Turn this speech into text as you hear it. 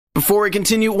Before we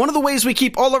continue, one of the ways we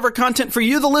keep all of our content for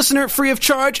you, the listener, free of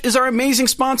charge is our amazing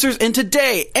sponsors, and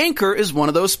today, Anchor is one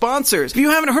of those sponsors. If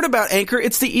you haven't heard about Anchor,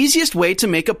 it's the easiest way to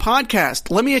make a podcast.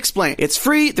 Let me explain. It's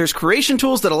free, there's creation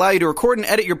tools that allow you to record and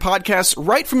edit your podcasts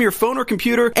right from your phone or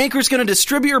computer. Anchor's going to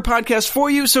distribute your podcast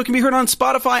for you so it can be heard on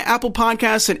Spotify, Apple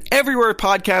Podcasts, and everywhere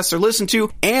podcasts are listened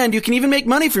to, and you can even make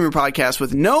money from your podcast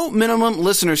with no minimum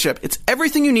listenership. It's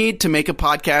everything you need to make a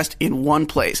podcast in one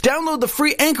place. Download the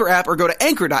free Anchor app or go to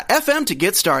anchor.fm to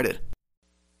get started.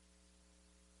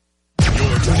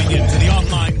 You're tuning in to the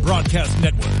online broadcast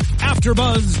network,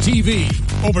 AfterBuzz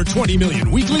TV. Over 20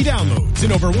 million weekly downloads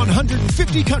in over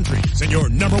 150 countries, and your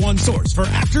number one source for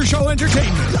after-show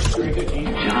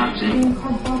entertainment.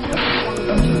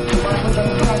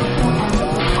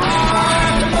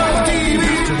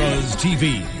 AfterBuzz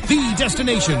TV, the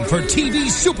destination for TV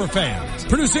superfans,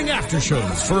 producing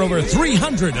aftershows for over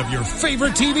 300 of your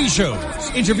favorite TV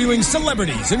shows, interviewing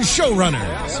celebrities and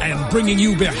showrunners, and bringing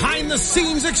you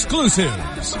behind-the-scenes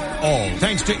exclusives. All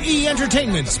thanks to E!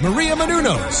 Entertainment's Maria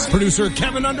Menounos, producer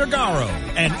Kevin Undergaro,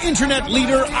 and internet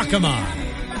leader Akamai.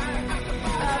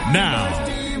 Now,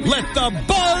 let the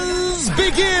buzz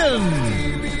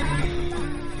begin!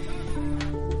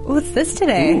 What's this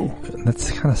today? Ooh,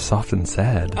 that's kind of soft and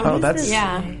sad. Oh, that's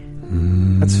yeah.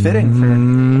 That's fitting for.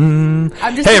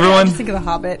 I'm just Hey, everyone. I just think of The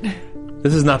Hobbit.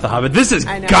 This is not The Hobbit. This is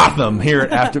Gotham here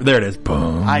at After. There it is.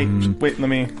 Boom. Wait, let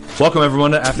me. Welcome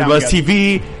everyone to AfterBuzz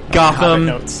TV. Gotham.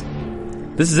 Notes.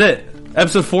 This is it.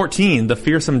 Episode 14. The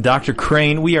Fearsome Dr.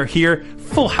 Crane. We are here.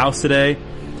 Full house today.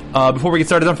 Before we get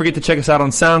started, don't forget to check us out on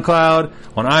SoundCloud,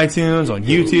 on iTunes, on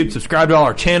YouTube. Subscribe to all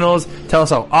our channels. Tell us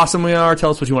how awesome we are. Tell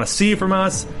us what you want to see from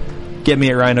us. Get me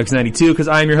at RyanHooks92 because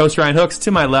I am your host, Ryan Hooks.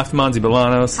 To my left, Monzi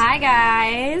Bolanos. Hi,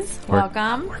 guys.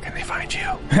 Welcome. Where can they find you?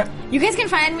 You guys can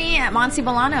find me at Monsi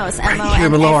Bolanos. Right here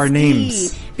below our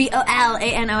names.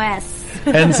 Bolanos.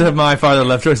 And to my farther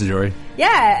left, Joyce Ajouri.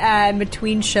 Yeah,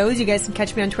 between shows, you guys can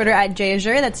catch me on Twitter at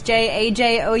Jayajuri. That's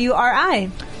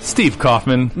Jajouri. Steve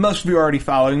Kaufman. Most of you are already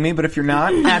following me, but if you're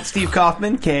not, at Steve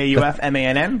Kaufman,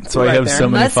 Kaufmann. That's why you have so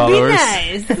many followers.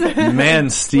 Must be nice. Man,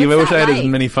 Steve, What's I wish I that had as like?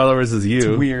 many followers as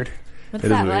you. It's weird. What's It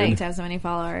that is like weird. to have so many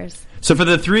followers? So for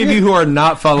the three of you who are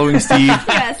not following Steve,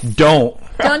 Yes. don't.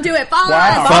 Don't do it. Follow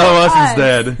Wow. us. Follow us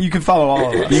instead. You can follow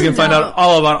all of us. You can find out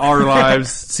all about our lives,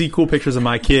 see cool pictures of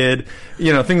my kid,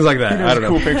 you know, things like that. I don't know.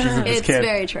 Cool pictures of this It's kid.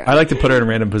 very true. I like to put her in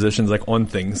random positions, like on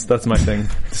things. That's my thing.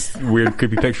 Just weird,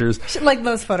 creepy pictures. Like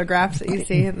those photographs that you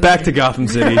see. Back to Gotham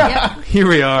City. Yep. Here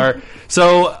we are.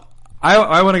 So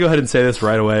I want to go ahead and say this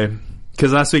right away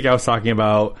because last week I was talking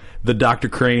about the Dr.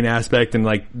 Crane aspect and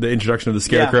like the introduction of the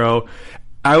Scarecrow.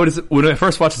 When I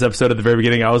first watched this episode at the very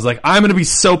beginning, I was like, I'm going to be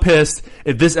so pissed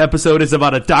if this episode is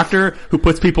about a doctor who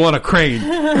puts people on a crane.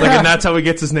 And that's how he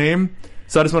gets his name.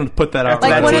 So I just wanted to put that out.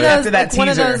 Like one of After those, that like one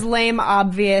of teaser. those lame,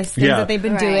 obvious things that they've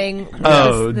been Right. doing.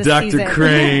 Oh, this Dr. season.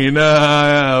 Crane,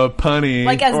 punny.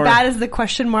 Like as Or- bad as the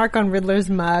question mark on Riddler's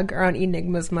mug or on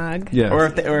Enigma's mug. Yes. Or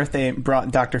if they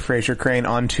brought Dr. Fraser Crane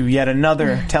onto yet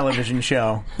another television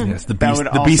show. Yes, the That beast,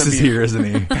 would the beast also is be- here, isn't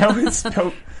he? That was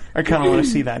dope. I kind of want to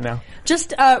see that now.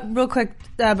 Just real quick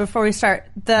before we start,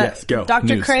 the Yes, go.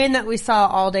 Dr. News. Crane that we saw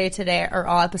all day today or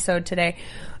all episode today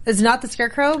is not the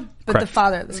Scarecrow, but Correct. the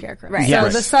father of the Scarecrow. Right. So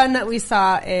Yes. the son that we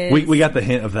saw is We got the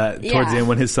hint of that towards Yeah. the end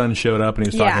when his son showed up and he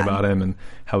was talking Yeah. about him and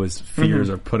how his fears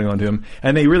are putting onto him.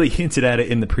 And they really hinted at it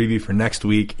in the preview for next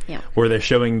week Yeah. where they're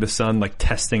showing the son like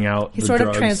testing out he the sort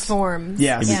drugs. of transforms.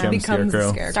 Yes. He Yeah. becomes the Scarecrow.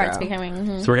 Scarecrow. Starts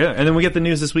becoming. So and then we get the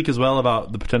news this week as well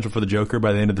about the potential for the Joker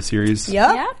by the end of the series.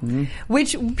 Yep. Yeah.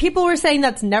 Which people were saying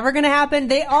that's never going to happen.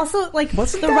 They also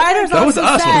Wasn't the that- writers That was also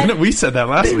us, said wasn't it? We said that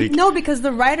last week. no, because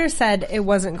the writers said it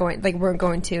wasn't going. Like we're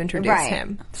going to introduce Right.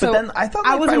 him. But So then I thought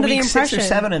I like was by under the week 6 or impression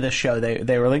 7 of this show,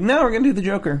 they were like, no, we're going to do the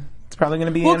Joker. It's probably going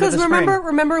to be Well, end of because the spring.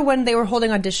 remember when they were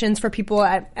holding auditions for people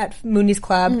at Mooney's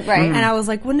Club, Right. And I was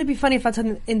like, wouldn't it be funny if that's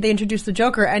when they introduced the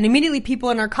Joker? And immediately people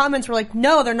in our comments were like,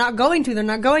 no, they're not going to. They're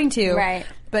not going to. Right.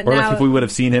 But Or now, like if we would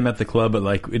have seen him at the club, but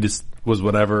like it just was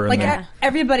whatever. And like then,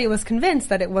 everybody was convinced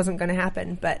that it wasn't going to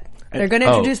happen, but they're going to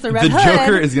introduce the Red the Hood.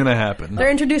 Joker is going to happen.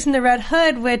 They're introducing the Red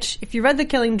Hood, which, if you read The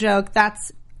Killing Joke,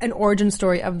 that's an origin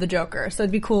story of the Joker. So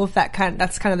it'd be cool if that's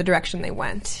kind of the direction they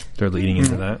went. They're leading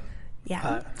into that.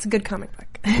 Yeah, it's a good comic book.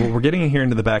 Well, we're getting here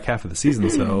into the back half of the season,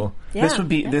 so Yeah. This would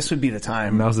be the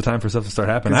time. now's the time for stuff to start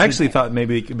happening. I actually thought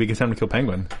maybe it could be a good time to kill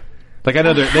Penguin. Like I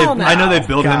know hell no. I know they've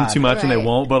built him God. too much and they Right.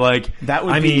 won't, but like That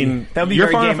would I be mean, that would be you're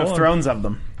very far Game enough of along. Thrones of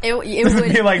them. It would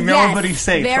be like, nobody's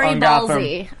safe Very on Gotham.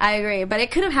 ballsy. I agree, but it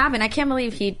could have happened. I can't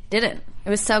believe he didn't. It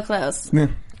was so close.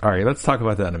 All right, let's talk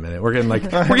about that in a minute. We're getting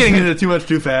into it too much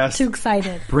too fast. Too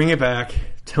excited. Bring it back,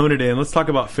 tone it in. Let's talk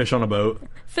about Fish on a Boat.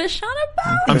 Fish on a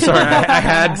boat. I'm sorry, I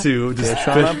had to just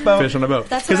fish on a boat.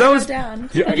 That's because what I that wrote was down.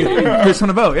 Fish on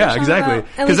a boat. Yeah, exactly.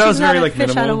 Because that was very like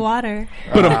fish minimal. out of water.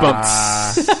 But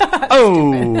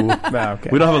oh, Okay.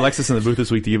 we don't have Alexis in the booth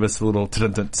this week to give us a little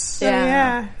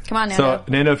Yeah. Come on, Nando. So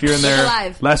Nando, if you're in there,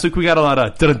 alive. last week we got a lot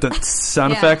of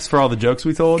sound effects for all the jokes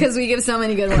we told Because we give so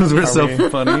many good because ones. we're so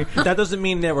funny. That doesn't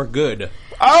mean that we're good.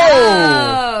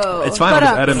 Oh! It's fine. I'll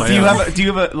just edit my Do you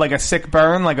own. have a sick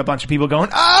burn, like a bunch of people going,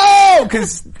 oh,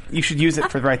 because you should use it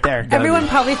for right there. Everyone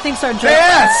probably thinks our jokes.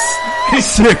 Yes,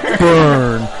 sick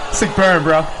burn. sick burn,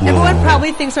 bro. Everyone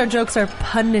probably thinks our jokes are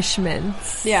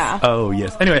punishments. Yeah. Oh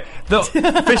yes. Anyway, the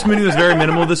Fish Mooney was very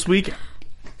minimal this week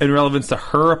in relevance to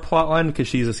her plotline because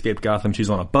she's escaped Gotham. She's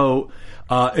on a boat.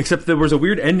 Except there was a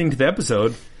weird ending to the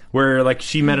episode where like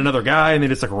she met another guy and they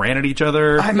just like ran at each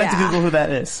other. I meant to Google who that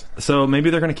is. So maybe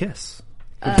they're gonna kiss.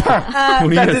 That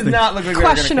did not look like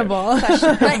Questionable.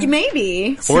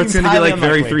 Maybe. Or it's Seems going to be highly like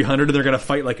very unlikely. 300 and they're going to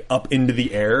fight like up into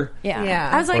the air. Yeah. Yeah.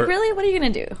 I was like, Or- really? What are you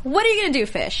going to do? What are you going to do,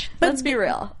 Fish? Let's be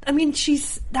real. I mean,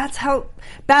 that's how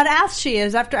badass she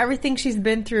is after everything she's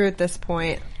been through at this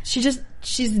point.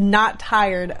 She's not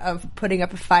tired of putting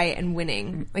up a fight and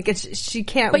winning. Like she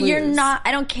can't But lose. you're not,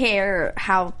 I don't care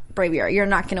how brave you are. You're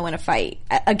not going to win a fight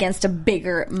against a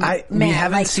bigger we man,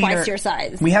 haven't like seen twice her- your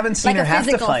size. we haven't seen like her a have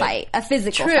to physical fight. A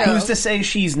physical True. fight. Who's to say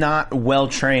she's not well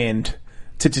trained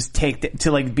to just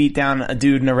to beat down a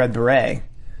dude in a red beret?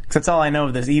 Because that's all I know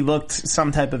of this. He looked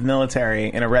some type of military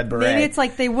in a red beret. Maybe it's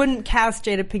like they wouldn't cast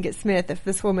Jada Pinkett Smith if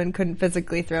this woman couldn't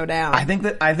physically throw down. I think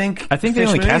they they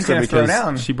only cast her throw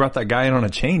down. because she brought that guy in on a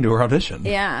chain to her audition.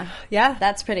 Yeah. Yeah.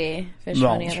 That's pretty Fish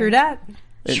Well, money. True that.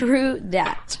 True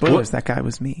that. Spoilers, that guy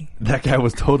was me. That guy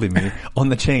was totally me on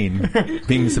the chain,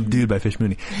 being subdued by Fish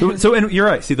Mooney. So, and you're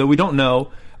right. See, though we don't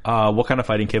know what kind of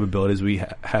fighting capabilities. We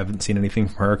haven't seen anything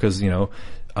from her because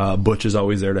Butch is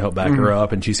always there to help back her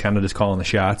up, and she's kind of just calling the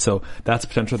shots. So that's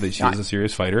potential that she is a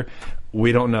serious fighter.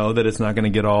 We don't know that it's not going to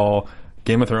get all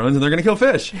Game of Thrones and they're going to kill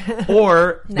Fish,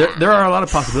 or there are a lot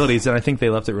of possibilities, and I think they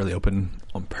left it really open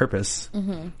on purpose.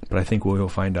 But I think we'll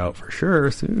find out for sure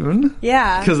soon.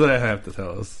 Yeah. Because they have to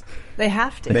tell us. They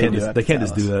have to. They do have to can't tell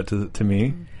just us. do that to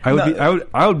me.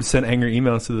 I would send angry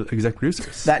emails to the exec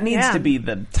producers. That needs Yeah. to be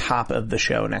the top of the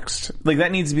show next. Like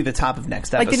that needs to be the top of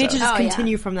next episode. Like they need to just Oh, yeah.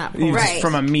 continue from that You point. just Right.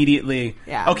 from immediately.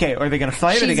 Yeah. Okay, are they going to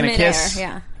fight? Are they She's going to midair. kiss?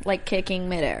 Yeah. Like kicking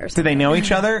midair. Do they know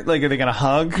each other? Like, are they going to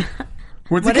hug?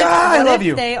 Where's the What if, guy? I what love if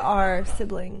you. they are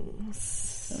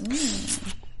siblings?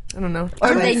 I don't know.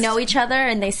 Or they know each other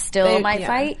and they still might yeah.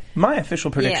 fight. My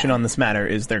official prediction Yeah. on this matter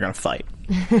is they're going to fight,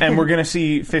 and we're going to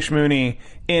see Fish Mooney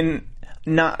in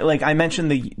not like I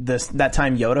mentioned that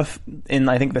time Yoda in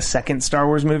I think the second Star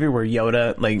Wars movie where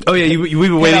Yoda like Oh yeah, we've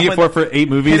been waiting up with- for 8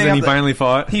 movies, hitting and up he the- finally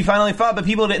fought. He finally fought, but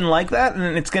people didn't like that,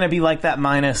 and it's going to be like that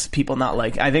minus people not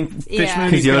like. I think Fish Yeah.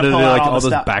 Mooney's Because going Yoda to did pull out like all all the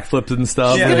those stuff. backflips and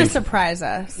stuff. Yeah. It's and going he- to surprise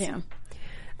us. Yeah.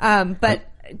 But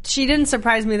she didn't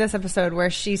surprise me this episode where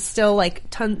she's still like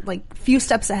few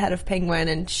steps ahead of Penguin,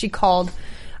 and she called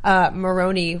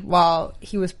Maroney while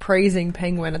he was praising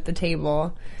Penguin at the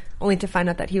table, only to find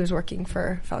out that he was working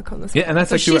for Falcone. Yeah, and that's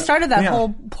so actually she what- started that Yeah.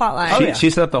 whole plot line. She, yeah. she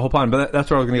set up the whole plan, but that's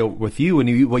where I was going to go with you.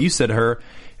 What you said to her,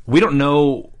 we don't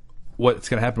know what's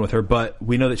going to happen with her, but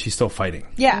we know that she's still fighting.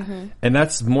 Yeah. And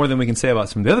that's more than we can say about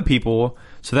some of the other people.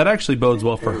 So that actually bodes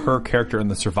well for her character and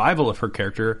the survival of her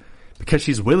character, because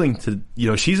she's willing to,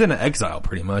 she's in exile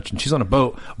pretty much, and she's on a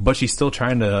boat, but she's still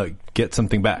trying to get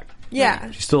something back. Yeah.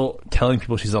 She's still telling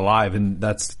people she's alive, and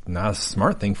that's not a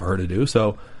smart thing for her to do.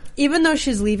 So Even though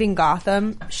she's leaving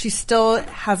Gotham, she still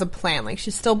has a plan. Like,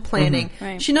 she's still planning.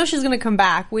 Right. She knows she's going to come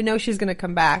back. We know she's going to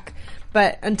come back.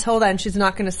 But until then, she's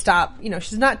not going to stop.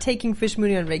 She's not taking Fish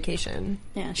Mooney on vacation.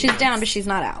 Yeah. She's down, but she's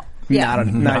not out. Yeah.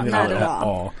 Not Not at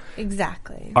all.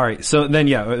 Exactly. all right, so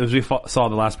then as we saw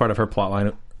the last part of her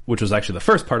plotline, which was actually the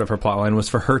first part of her plotline, was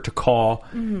for her to call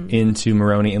into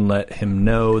Maroney and let him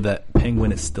know that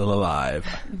Penguin is still alive.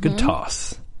 Good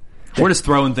toss. We're just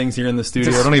throwing things here in the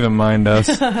studio. Don't even mind us.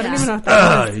 I don't even know if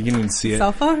that You can even see it.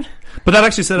 cell phone. But that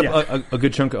actually set up a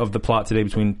good chunk of the plot today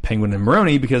between Penguin and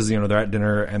Maroney, because they're at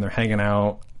dinner and they're hanging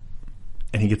out,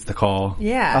 and he gets the call.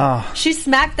 Yeah. She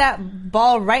smacked that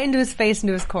ball right into his face,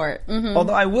 into his court.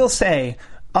 Although I will say,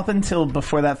 up until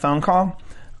before that phone call,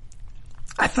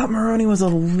 I thought Maroney was a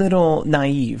little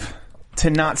naive to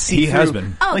not see. He through. has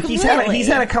been. Oh, Like he's completely.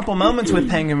 had a couple moments with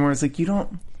Penguin where it's like you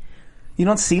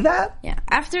don't see that. Yeah.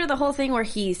 After the whole thing where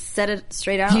he said it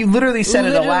straight out. He literally said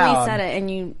it aloud. Literally said it,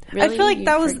 and you really... I feel like you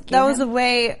that was forgive a him?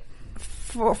 way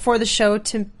for the show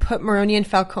to put Maroney and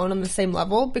Falcone on the same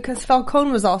level, because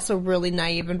Falcone was also really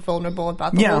naive and vulnerable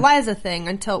about the Yeah. whole Liza thing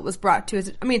until it was brought to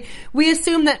his... I mean, we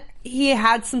assume that he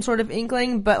had some sort of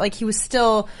inkling, but like he was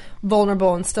still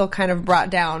vulnerable and still kind of brought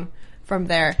down from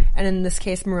there. And in this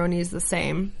case, Maroni is the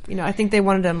same. You know, I think they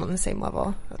wanted him on the same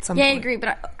level at some point. I agree,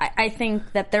 but I think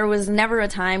that there was never a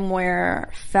time where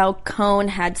Falcone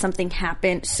had something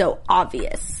happen so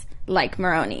obvious like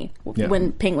Maroni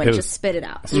when Penguin just spit it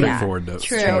out. Straightforward. Yeah.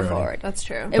 Straightforward. That's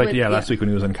true. Like, last week when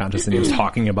he was unconscious and he was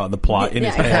talking about the plot in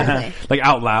his head. Like,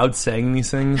 out loud saying these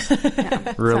things.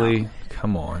 Really?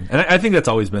 Come on. And I think that's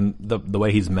always been the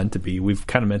way he's meant to be. We've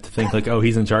kind of meant to think, like, oh,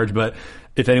 he's in charge, but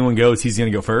if anyone goes, he's going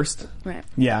to go first. Right.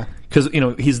 Yeah. Because, you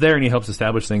know, he's there and he helps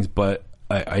establish things, but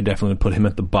I definitely put him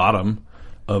at the bottom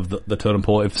of the totem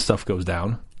pole if stuff goes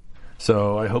down.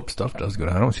 So I hope stuff does go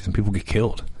down. I don't see some people get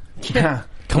killed. Yeah.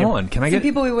 Come on, can I get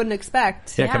people we wouldn't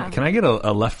expect? Yeah, can I get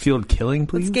a left field killing,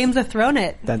 please? It's Games of Thrones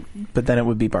it. But then it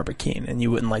would be Barbara Keane, and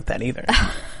you wouldn't like that either.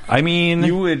 I mean,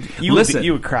 you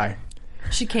would cry.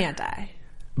 She can't die.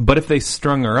 But if they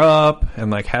strung her up and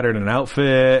like had her in an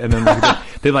outfit and then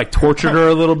they like tortured her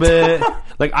a little bit,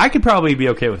 like I could probably be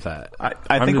okay with that.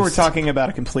 I think we're talking about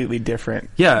a completely different.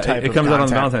 Type it comes of out on content.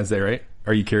 Valentine's Day, right?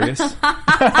 Are you curious?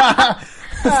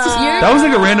 That was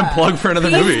like a random plug for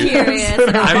another movie.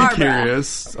 I'm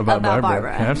curious about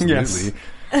Barbara. Absolutely.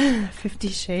 Yes. 50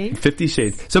 Shades. 50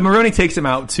 Shades. So Maroni takes him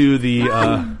out to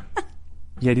the.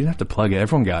 Yeah, you didn't have to plug it.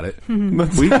 Everyone got it.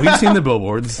 We've seen the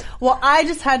billboards. Well, I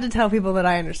just had to tell people that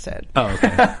I understood. Oh,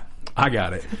 okay. I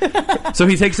got it. So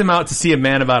he takes him out to see a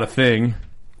man about a thing.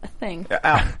 A thing.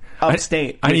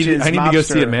 Upstate. I need to go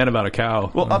see a man about a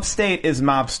cow. Well, upstate is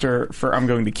mobster for I'm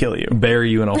going to kill you. Bury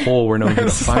you in a hole where no one's going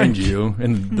to find you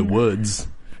in the woods.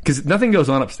 Because nothing goes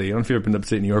on upstate. I don't know if you've ever been to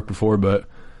upstate New York before, but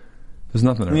there's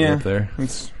nothing up there.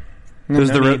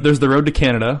 There's the road to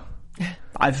Canada.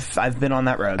 I've been on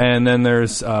that road. And then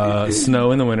there's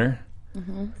snow in the winter.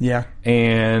 Mm-hmm. Yeah.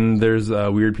 And there's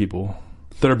weird people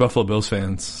that are Buffalo Bills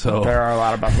fans. So there are a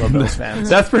lot of Buffalo Bills fans.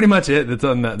 That's pretty much it. That's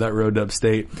on that road to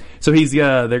upstate. So he's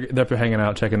they're hanging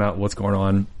out, checking out what's going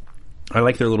on. I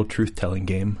like their little truth telling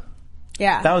game.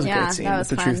 Yeah, that was a great scene. That was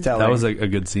the fun. truth telling. That was a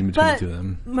good scene between the two of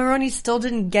them. Maroni still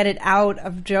didn't get it out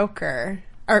of Joker.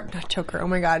 Or not Joker, oh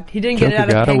my god. He didn't get it out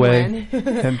got of away.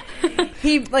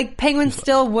 Penguin. Penguin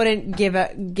still wouldn't give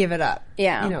it up.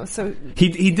 Yeah. You know, so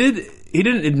he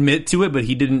didn't admit to it, but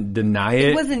he didn't deny it.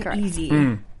 It wasn't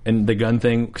easy. And the gun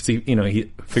thing, because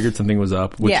he figured something was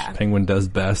up, which Penguin does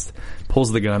best.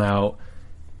 Pulls the gun out,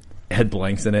 had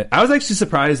blanks in it. I was actually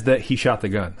surprised that he shot the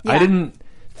gun. Yeah. I didn't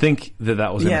think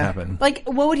that was going to happen. Like,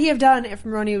 what would he have done if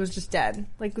Maroni was just dead?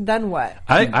 Like, then what?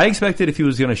 I expected if he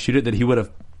was going to shoot it that he would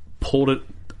have pulled it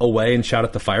away and shot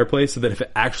at the fireplace so that if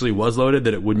it actually was loaded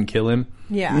that it wouldn't kill him.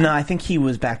 Yeah. No, I think he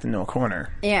was backed into a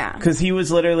corner. Yeah. Because he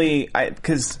was literally...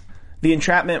 Because the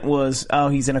entrapment was,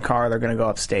 he's in a car, they're going to go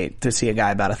upstate to see a guy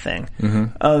about a thing.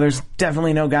 Mm-hmm. Oh, there's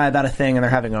definitely no guy about a thing and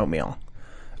they're having oatmeal.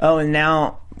 Oh, and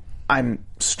now I'm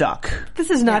stuck.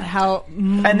 This is not how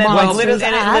and then it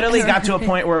literally got to a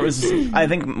point where it was... I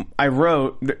think I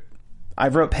wrote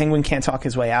Penguin can't talk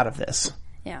his way out of this.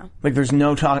 Yeah. Like, there's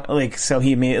no talk... Like, so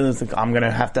he immediately was like, I'm going to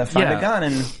have to find a gun.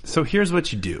 And so here's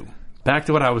what you do. Back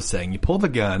to what I was saying. You pull the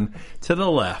gun to the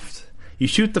left. You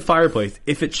shoot the fireplace.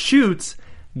 If it shoots,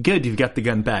 good, you've got the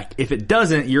gun back. If it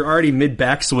doesn't, you're already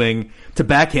mid-backswing to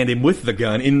backhand him with the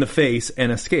gun in the face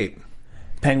and escape.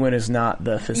 Penguin is not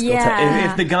the physical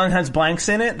if the gun has blanks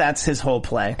in it, that's his whole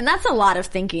play. And that's a lot of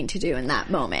thinking to do in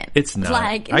that moment. It's not.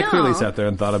 Like, I clearly sat there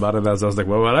and thought about it as I was like,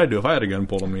 what would I do if I had a gun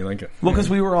pulled on me? Like, well, because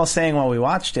we were all saying while we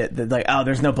watched it that, like, oh,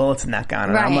 there's no bullets in that gun.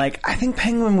 And I'm like, I think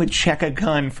Penguin would check a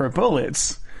gun for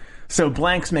bullets. So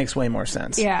blanks makes way more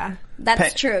sense. Yeah.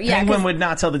 That's true. Yeah, Penguin would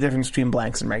not tell the difference between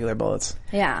blanks and regular bullets.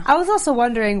 Yeah. I was also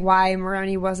wondering why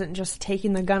Maroni wasn't just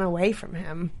taking the gun away from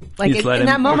him. Like in that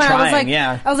him, moment, trying,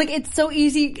 I was like, it's so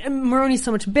easy. Maroni's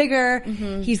so much bigger.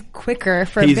 Mm-hmm. He's quicker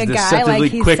for he's a big guy. Deceptively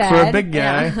Like he quick said. for a big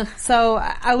guy. Yeah. So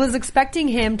I was expecting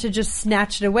him to just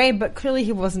snatch it away, but clearly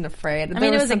he wasn't afraid. I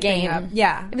mean, it was a game.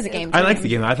 Yeah, it was a game. I liked the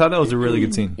game. I thought that was a really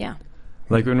good scene. Yeah.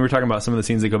 Like when we were talking about some of the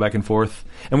scenes that go back and forth,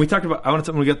 and we talked about.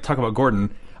 When we get to talk about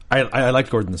Gordon. I liked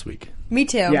Gordon this week. Me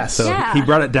too. Yeah, so he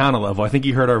brought it down a level. I think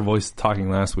you heard our voice talking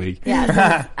last week.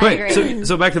 Yeah, I agree.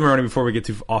 So back to Maroni before we get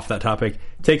too off that topic.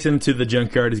 Takes him to the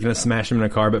junkyard. He's going to smash him in a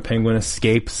car, but Penguin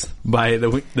escapes by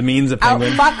the means of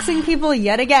Penguin. Outboxing people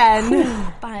yet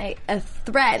again. By a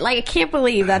thread. Like, I can't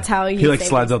believe that's how he like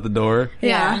slides out the door.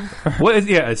 Yeah.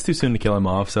 It's too soon to kill him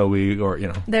off, so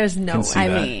There's no way. I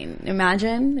mean,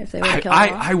 imagine if they would have killed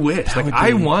him off. I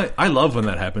wish. I love when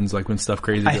that happens, like when stuff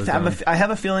crazy goes down. I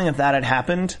have a feeling if that had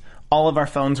happened, all of our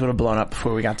phones would have blown up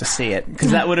before we got to see it. Because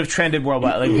that would have trended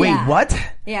worldwide. Like, wait, what?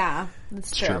 Yeah,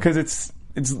 that's true. Because it's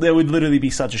It would literally be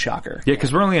such a shocker. Yeah,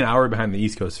 because we're only an hour behind the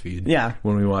East Coast feed. Yeah.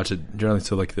 When we watch it, generally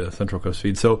still like the Central Coast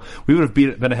feed. So we would have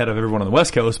been ahead of everyone on the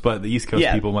West Coast, but the East Coast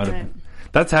people might have. Right.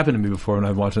 That's happened to me before when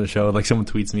I'm watching the show. Like someone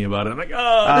tweets me about it. I'm like,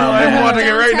 I'm watching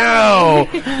it right now.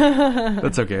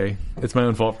 That's okay. It's my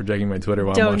own fault for checking my Twitter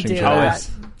while I'm watching shows.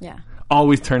 Yeah.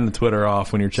 Always turn the Twitter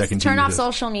off when you're checking TV. Turn off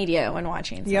social media when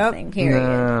watching something.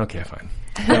 Period. Okay, fine.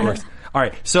 That works. All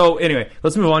right. So anyway,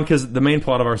 let's move on because the main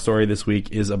plot of our story this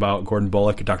week is about Gordon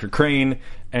Bullock, Dr. Crane,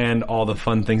 and all the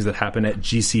fun things that happen at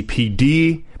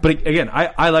GCPD. But again,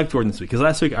 I liked Gordon this week because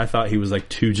last week I thought he was like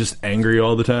too just angry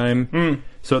all the time.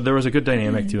 So there was a good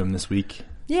dynamic to him this week.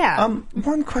 Yeah.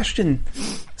 One question.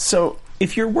 So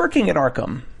if you're working at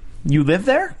Arkham, you live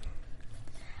there?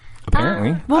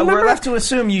 Apparently. We're left to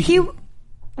assume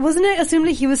Wasn't it assumed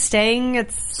that he was staying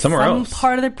at somewhere some else,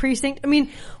 part of the precinct? I mean,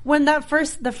 when the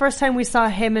first time we saw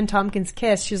him and Tompkins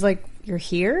kiss, she's like, "You're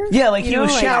here?" Yeah, like he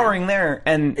was showering there,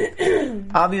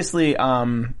 and obviously,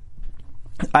 Ivy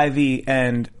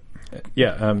and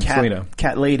Selena,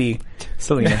 cat lady,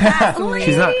 Selena.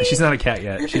 She's not a cat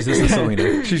yet. She's just a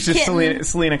Selena. She's just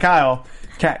Selena Kyle,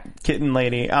 kitten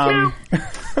lady. Oh,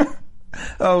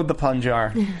 the pun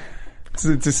jar.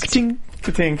 Just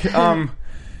ka-tink.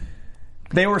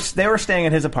 They were staying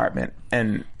at his apartment,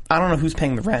 and I don't know who's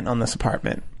paying the rent on this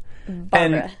apartment.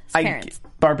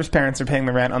 Barbara's parents are paying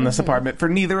the rent on this apartment for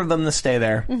neither of them to stay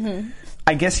there.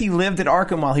 I guess he lived at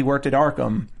Arkham while he worked at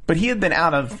Arkham, but he had been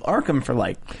out of Arkham for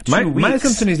like 2 weeks. My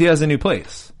assumption is he has a new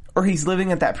place. Or he's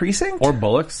living at that precinct? Or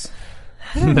Bullock's.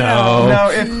 No.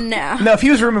 If he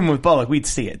was rooming with Bullock, we'd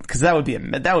see it, because that would be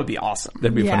awesome.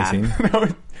 That'd be a funny scene.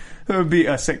 That would be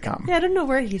a sitcom. Yeah, I don't know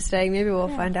where he's staying. Maybe we'll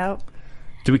find out.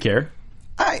 Do we care?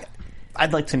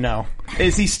 I'd like to know.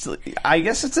 Is he still... I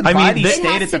guess it's implied he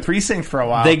stayed at the precinct for a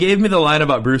while. They gave me the line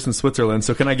about Bruce in Switzerland,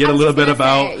 so can I get a little bit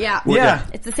about... Yeah.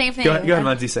 It's the same thing. Go ahead,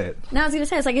 Lindsay, say it. No, I was going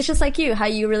to say, it's just like you, how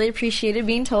you really appreciated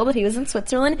being told that he was in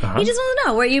Switzerland. You just want to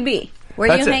know where you be.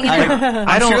 Where you hanging out?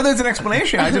 I'm sure there's an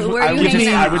explanation. I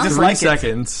would just 3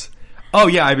 seconds. Oh,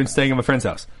 yeah, I've been staying at my friend's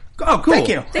house. Oh, cool. Thank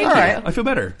you. Thank you. Right. I feel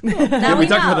better. We talked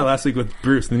about that last week with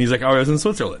Bruce, and he's like, I was in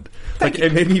Switzerland.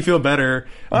 It made me feel better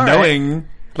knowing...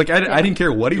 Like, I didn't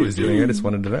care what he was doing. I just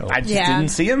wanted to know. I just didn't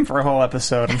see him for a whole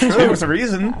episode. I'm sure there was a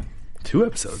reason. 2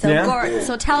 episodes. So, Gordon,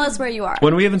 so tell us where you are.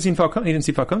 When we haven't seen Falcone, he didn't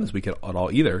see Falcone this week at all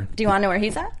either. Do you want to know where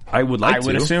he's at? I would like to. I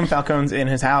would assume Falcone's in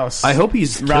his house. I hope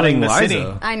he's running killing the city.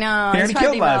 Liza. I know. He already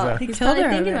killed Liza. He killed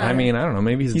her. I mean, I don't know.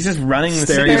 Maybe he's just running the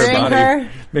staring city. at her body.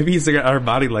 Maybe he's got her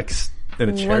body like in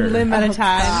a chair. One limb at a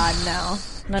time. God,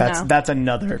 no. That's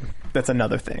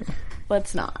another thing.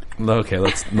 Let's not. Okay,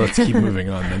 let's keep moving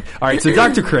on then. All right, so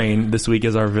Dr. Crane this week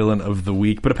is our villain of the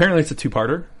week, but apparently it's a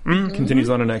 2-parter. Continues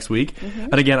on to next week.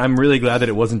 And again, I'm really glad that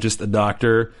it wasn't just a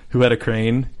doctor who had a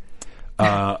crane.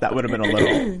 That would have been a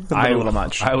little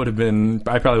much. I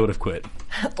probably would have quit.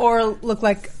 Or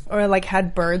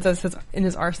had birds as in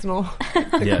his arsenal.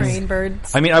 The crane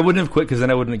birds. I mean, I wouldn't have quit because then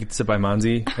I wouldn't get to sit by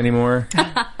Monzi anymore.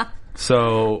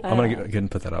 So I'm going to go ahead and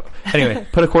put that up. Anyway,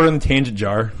 put a quarter in the tangent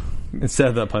jar instead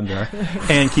of the pun jar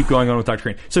and keep going on with Dr.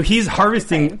 Crane. So he's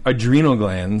harvesting adrenal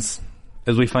glands,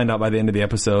 as we find out by the end of the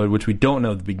episode, which we don't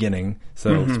know at the beginning.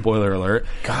 So spoiler alert.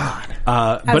 God.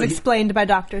 As explained by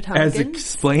Dr. Tompkins. As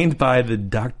explained by the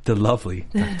lovely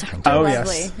Dr. Oh, lovely.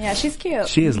 yes. Yeah, she's cute.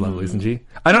 She is lovely, isn't she?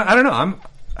 I don't know.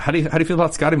 How do you feel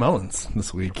about Scotty Mullins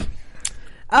this week?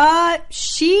 I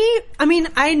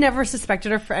never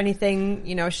suspected her for anything.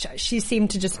 You know, she seemed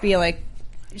to just be like,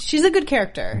 she's a good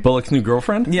character. Bullock's new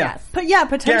girlfriend? Yeah. But yeah,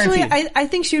 potentially, I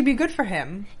think she would be good for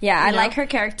him. Yeah, I like her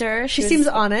character. She seems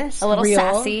honest, a little real.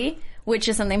 Sassy, which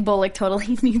is something Bullock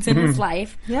totally needs in his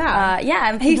life.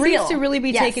 Yeah. He seems to really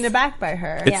be taken aback by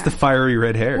her. It's the fiery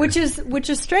red hair. Which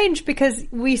is strange because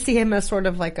we see him as sort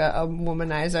of like a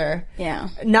womanizer. Yeah.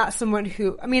 Not someone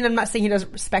who, I mean, I'm not saying he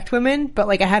doesn't respect women, but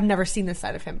like I have never seen this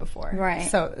side of him before. Right.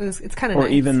 So it's kind of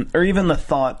nice. Or even the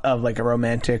thought of like a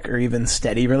romantic or even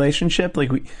steady relationship. Like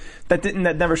that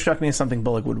never struck me as something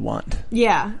Bullock would want.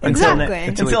 Yeah, exactly.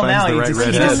 Until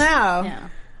now, Yeah.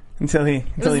 Until he it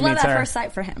was meets love at her. first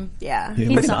sight for him. Yeah.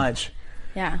 Pretty much.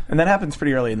 Yeah. And that happens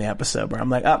pretty early in the episode where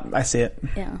I'm like, oh, I see it.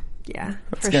 Yeah. Yeah,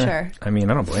 for sure. I mean,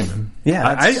 I don't blame him.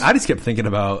 Yeah. I just kept thinking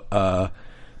about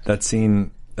that scene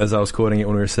as I was quoting it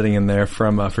when we were sitting in there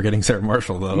from Forgetting Sarah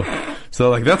Marshall, though. So,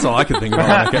 like, that's all I could think about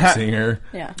when I kept seeing her.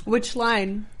 Yeah. Which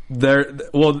line?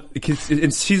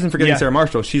 She's in Forgetting Sarah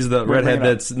Marshall. She's the redhead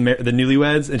that's the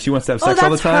newlyweds, and she wants to have sex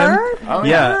all the time. Her? Oh,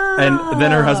 yeah. And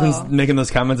then her husband's making those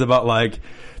comments about, like,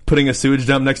 putting a sewage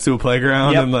dump next to a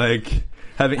playground and, like, he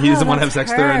doesn't want to have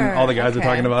sex there, and all the guys are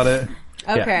talking about it.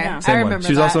 Okay, Yeah, I same one. remember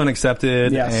She was that. also in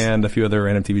Accepted Yes. and a few other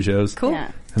random TV shows. Cool.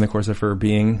 Yeah. In the course of her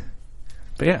being.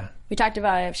 But yeah. We talked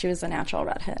about if she was a natural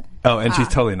redhead. Oh, and she's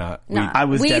totally not. No, I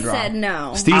was we dead said wrong.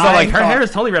 no. Steve's all like, her thought- hair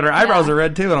is totally red. Her eyebrows are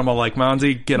red too. And I'm all like,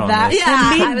 Monzy, get on That this.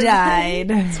 can be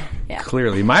dyed.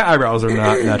 Clearly. My eyebrows are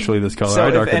not naturally this color. So I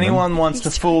if darken them. anyone wants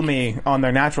to fool me on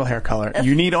their natural hair color,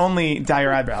 you need only dye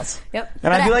your eyebrows. Yep.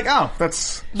 And I'd But be I- like, oh,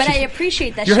 that's... But I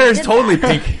appreciate that Your she hair is did totally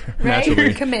that. pink Right? naturally.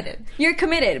 You're committed. You're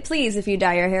committed. Please, if you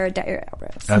dye your hair, dye your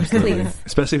eyebrows. Absolutely. Please.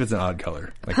 Especially if it's an odd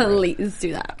color. Like red. Please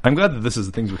do that. I'm glad that this is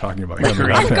the things we're talking about here on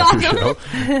the After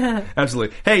Show.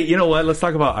 Absolutely. Hey, you know what? Let's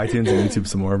talk about iTunes and YouTube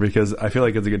some more because I feel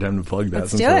like it's a good time to plug that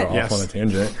Let's since do we're it. off Yes. on a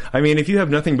tangent. I mean, if you have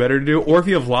nothing better to do, or if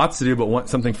you have lots to do but want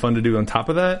something fun to do on top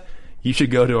of that, you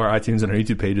should go to our iTunes and our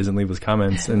YouTube pages and leave us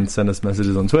comments and send us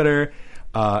messages on Twitter.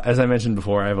 As I mentioned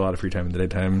before, I have a lot of free time in the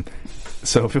daytime,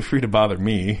 so feel free to bother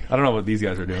me. I don't know what these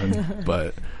guys are doing,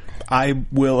 but... I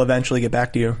will eventually get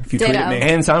back to you if you tweet Ditto. at me.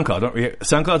 And SoundCloud.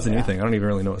 SoundCloud's a new thing. I don't even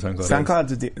really know what SoundCloud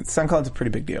is. SoundCloud's a pretty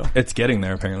big deal. It's getting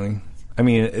there, apparently. I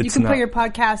mean, it's You can not... put your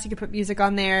podcast, you can put music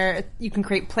on there, you can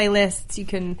create playlists, you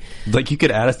can Like, you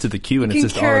could add us to the queue and it's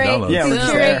just all our downloads. Yeah, you we're can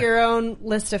just curate there. your own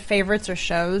list of favorites or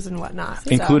shows and whatnot.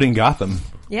 Including Gotham.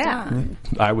 Yeah.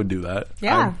 I would do that.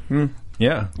 Yeah.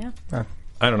 Yeah. Yeah.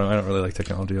 I don't know. I don't really like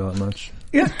technology all that much.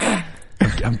 Yeah.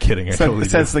 I'm kidding. I totally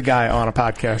Says do. the guy on a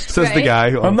podcast. Says the Right? guy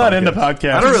who I'm not into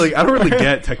podcasts. I don't really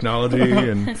get technology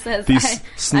and Says these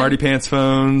smarty pants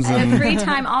phones I have and free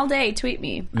time all day. Tweet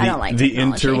me. I don't like the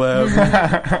technology.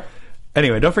 interweb.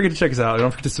 Anyway, don't forget to check us out. Don't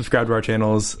forget to subscribe to our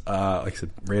channels. Like I said,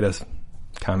 rate us,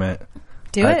 comment.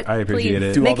 Do it. I appreciate Please.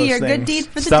 it. Do all Make it those your good things. deed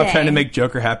for the Stop day. trying to make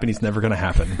Joker happen. He's never going to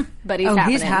happen. But he's Oh,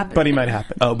 happening. he's happening. But he might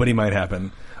happen. Oh, but he might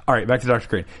happen. All right, back to Dr.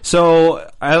 Crane. So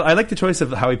I like the choice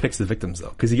of how he picks the victims, though,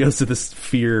 because he goes to this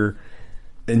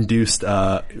fear-induced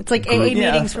It's like AA group.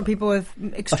 meetings for people with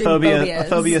A extreme phobia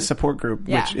phobias. support group,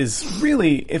 Yeah. which is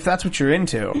really, if that's what you're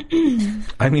into,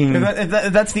 I mean, if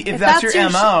that's your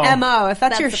MO, if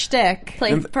that's your That's a- shtick.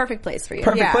 Perfect place for you.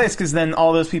 perfect Yeah. place, because then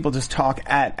all those people just talk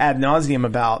ad nauseum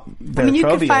about their I mean, you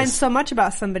phobias. could find so much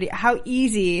about somebody. How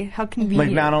easy, how convenient.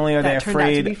 Like, not only are they that turned out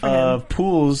to be afraid for him. of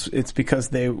pools, it's because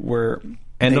they were.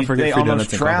 And they, don't forget they free almost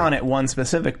donuts and drown coffee. at one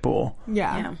specific pool.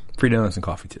 Yeah. Yeah. free donuts and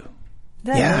coffee, too.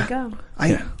 There Yeah. you go.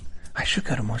 I should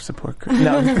go to more support groups.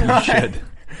 No,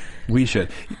 We should.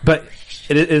 But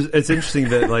it's interesting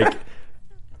that, like,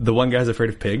 the one guy's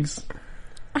afraid of pigs.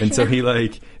 And so he,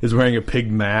 like, is wearing a pig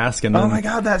mask. And then oh my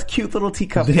god, that cute little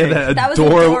teacup they pig. had That was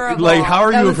adorable. adorable. Like, how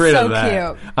are That you was afraid so of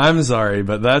that? cute. I'm sorry,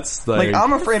 but that's like, Like,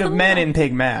 I'm afraid of men in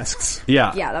pig masks.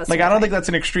 yeah. Yeah, that was Like, I don't think that's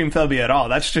an extreme phobia at all.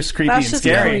 That's just creepy That's and just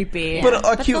scary. creepy. But a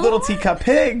But cute the little Lord- teacup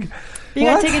pig. You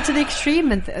What? gotta take it to the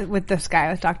extreme with this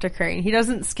guy, with Dr. Crane. He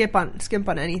doesn't skimp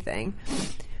on anything.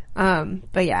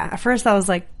 But yeah, at first I was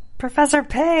like, Professor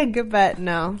Pig, but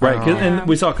no. Right, and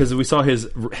we saw his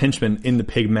henchman in the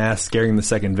pig mask scaring the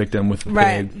second victim with the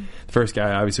Right. pig. The first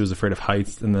guy obviously was afraid of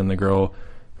heights, and then the girl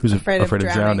who's Afraid afraid of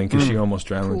of drowning because Mm. she almost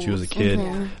drowned when she was a kid.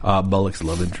 Mm-hmm. Bullock's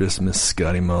love interest, Miss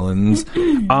Scotty Mullins.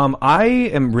 I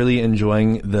am really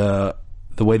enjoying the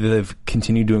way that they've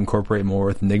continued to incorporate more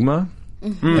with Nigma.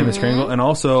 And Miss Kringle, and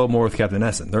also more with Captain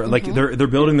Essen. They're they're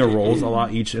building their roles a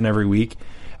lot each and every week,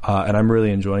 and I'm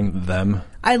really enjoying them.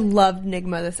 I loved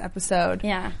Nigma this episode.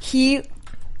 Yeah. He,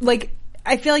 like,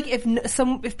 I feel like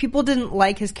if people didn't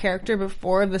like his character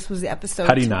before, this was the episode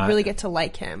How do you to not? really get to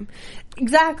like him.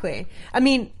 Exactly. I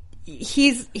mean,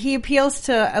 he appeals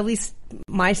to at least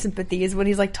my sympathies when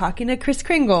he's like talking to Kris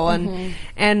Kringle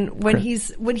and when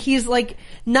he's like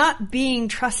not being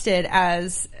trusted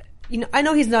as, you know, I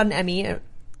know he's not an Emmy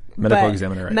Medical but-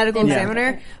 examiner, right? medical Yeah.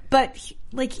 examiner, but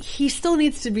he still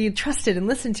needs to be trusted and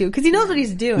listened to because he knows what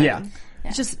he's doing. Yeah.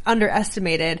 It's just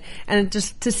underestimated, and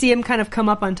just to see him kind of come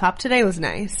up on top today was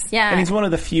nice. Yeah. And he's one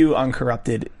of the few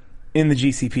uncorrupted in the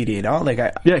GCPD at all. Like,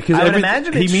 I would because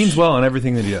imagine he it's- means well in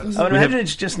everything that he does. I would We have- imagine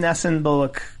it's just Nesson,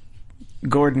 Bullock,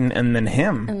 Gordon, and then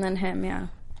him. and then him, yeah.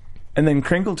 And then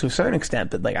Kringle to a certain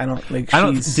extent, but like I don't.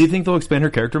 Do you think they'll expand her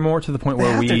character more to the point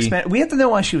where we have to know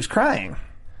why she was crying.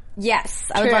 Yes,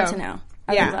 I would True. love to know.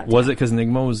 I Yeah. would love to was it because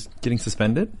Nigma was getting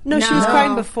suspended? No, she was No.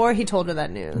 crying before he told her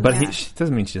that news. But she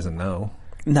doesn't mean she doesn't know.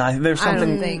 No, there's I don't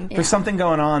something. think- There's something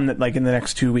going on that, like, in the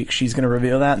next 2 weeks, she's going to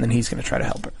reveal that, and then he's going to try to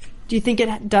help her. Do you think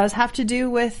it does have to do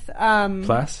with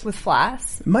Flass? With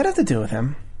Flass? It might have to do with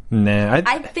him. Nah,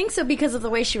 I think so because of the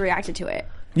way she reacted to it.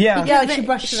 Yeah. Yeah, like she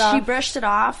brushed it off. She brushed it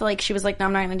off. Like, she was like, no,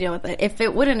 I'm not going to deal with it. If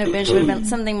it wouldn't have been, she would have been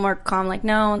something more calm. Like,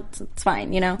 no, it's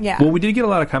fine, you know? Yeah. Well, we did get a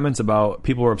lot of comments about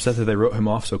people were upset that they wrote him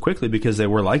off so quickly because they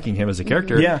were liking him as a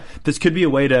character. Yeah. This could be a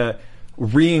way to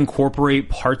reincorporate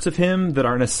parts of him that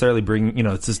aren't necessarily bringing,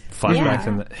 it's just flashbacks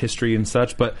and history and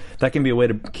such, but that can be a way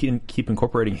to keep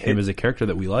incorporating him as a character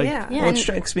that we like. Well, it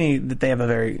strikes me that they have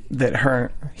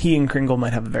he and Kringle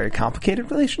might have a very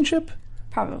complicated relationship.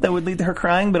 Probably. That would lead to her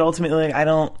crying, but ultimately,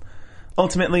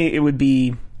 ultimately it would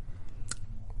be,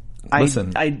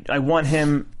 listen, I want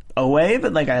him away,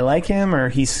 but I like him, or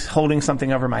he's holding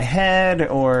something over my head,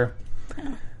 or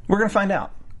we're going to find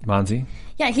out. Monzi?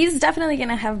 Yeah, he's definitely going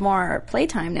to have more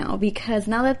playtime now, because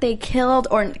now that they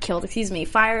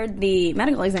fired the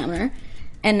medical examiner,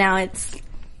 and now it's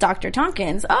Dr.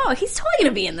 Tompkins. Oh, he's totally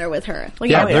going to be in there with her. I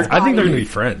think they're going to be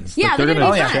friends. Yeah, they're going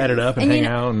to chat it up and hang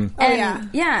out.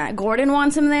 And Gordon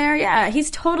wants him there. Yeah,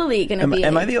 he's totally going to be.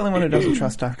 Am I the only one who doesn't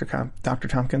trust Dr.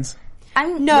 Tompkins?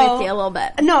 I'm with you a little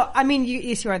bit. No, I mean,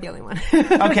 you are the only one.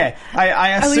 Okay.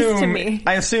 I assume, at least to me.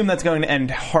 I assume that's going to end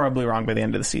horribly wrong by the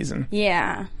end of the season.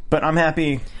 Yeah. But I'm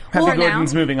happy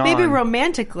Gordon's moving on. Maybe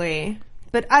romantically,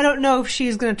 but I don't know if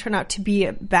she's going to turn out to be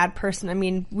a bad person. I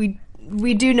mean,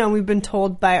 we do know, we've been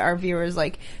told by our viewers,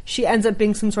 she ends up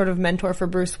being some sort of mentor for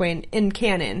Bruce Wayne in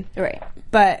canon. Right.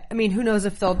 But, I mean, who knows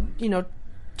if they'll,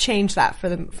 change that for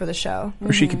the show.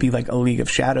 Or she could be like a League of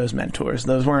Shadows mentors.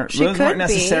 Those weren't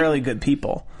necessarily good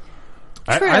people.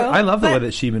 True, I love the way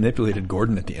that she manipulated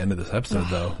Gordon at the end of this episode,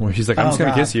 though, where she's like, I'm just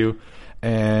going to kiss you,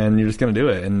 and you're just going to do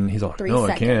it. And he's like, no,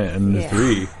 I can't. And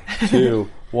 3, 2,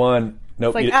 1...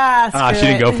 Nope. It's she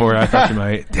didn't go for it. I thought she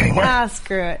might. Dang it.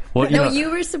 Screw it. Well, you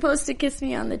were supposed to kiss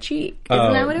me on the cheek.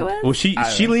 Isn't that what it was? Well,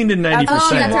 she leaned in 90%. Oh,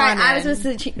 that's right. I was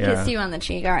supposed to kiss you on the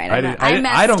cheek. All right.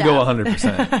 I don't go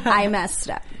 100%. I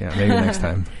messed up. Yeah, maybe next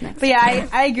time. But yeah,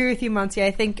 I agree with you, Monty. I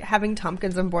think having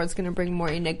Tompkins on board is going to bring more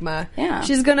enigma. Yeah.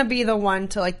 She's going to be the one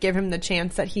to give him the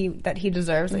chance that he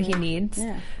deserves, that he needs.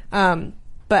 Yeah.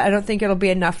 But I don't think it'll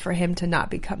be enough for him to not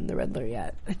become the Riddler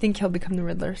yet. I think he'll become the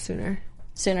Riddler sooner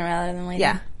rather than later.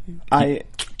 Yeah. I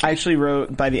actually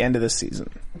wrote by the end of this season.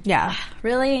 Yeah.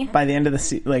 Really? By the end of the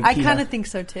season. I kind of think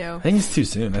so too. I think it's too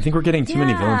soon. I think we're getting too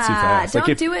many villains too fast.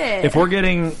 Don't do it. If we're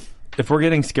getting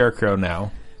Scarecrow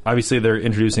now, obviously they're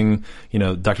introducing,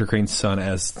 Dr. Crane's son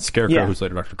as Scarecrow, who's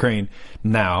later Dr. Crane.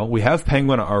 Now, we have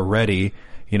Penguin already.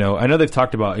 I know they've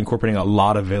talked about incorporating a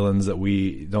lot of villains that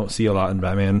we don't see a lot in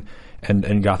Batman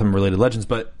and Gotham-related legends,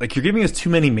 but you're giving us too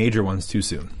many major ones too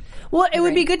soon. Well, it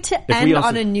would be good to end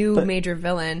on a new major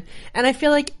villain. And I feel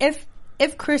like if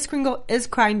Kris Kringle is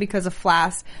crying because of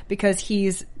Flash, because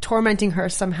he's tormenting her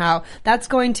somehow, that's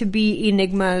going to be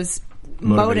Enigma's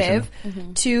motive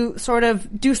to sort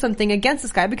of do something against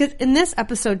this guy. Because in this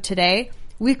episode today,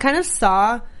 we kind of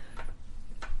saw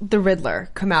the Riddler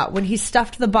come out when he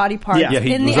stuffed the body parts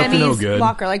in the Emmy's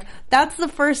locker. That's the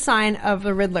first sign of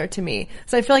the Riddler to me.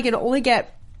 So I feel like it'll only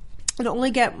get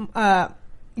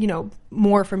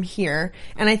more from here.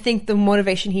 And I think the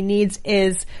motivation he needs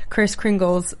is Kris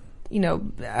Kringle's,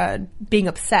 being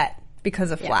upset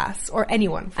because of Flash or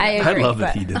anyone. I agree. I love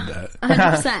that he did that.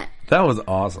 100%. That was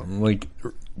awesome.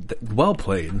 Well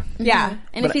played. Yeah.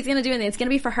 And if he's going to do anything, it's going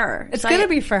to be for her. It's going to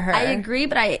be for her. I agree,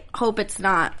 but I hope it's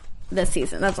not this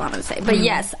season. That's all I'm going to say. But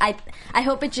yes, I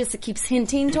hope it just keeps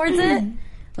hinting towards it.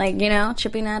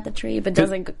 Chipping at the tree, but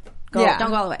doesn't go,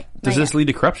 don't go all the way. Does this lead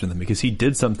to corruption then? Because he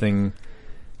did something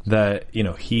that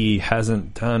he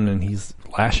hasn't done, and he's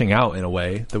lashing out in a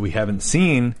way that we haven't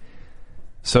seen.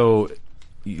 So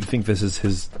you think this is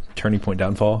his turning point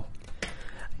downfall?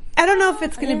 I don't know if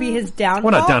it's going to be his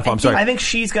downfall. Well, not downfall. I'm sorry. I think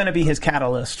she's going to be his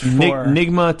catalyst for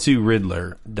Enigma to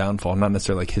Riddler downfall, not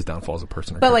necessarily his downfall as a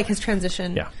person, but his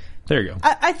transition. Yeah, there you go.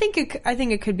 I think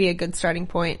it could be a good starting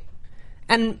point,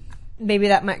 and maybe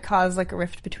that might cause a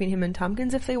rift between him and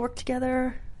Tompkins if they work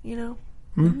together.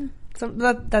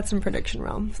 That's some prediction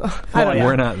realm. So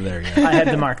we're not there yet. I had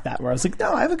to mark that where I was like,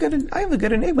 no, I have a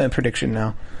good Enigma prediction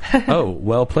now. Oh,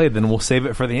 well played. Then we'll save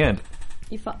it for the end.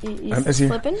 You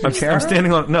slipping? I'm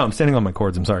standing on my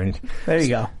cords. I'm sorry. There you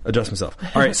go. Adjust myself.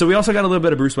 All right. So we also got a little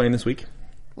bit of Bruce Wayne this week.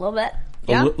 A little bit.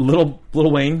 Yeah. Little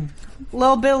Wayne.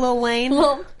 Little bit Lil Wayne.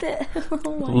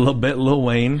 Little bit Lil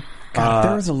Wayne. God,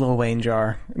 there was a Lil Wayne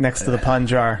jar next to the pun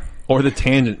jar. Or the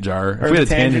tangent jar. If we had a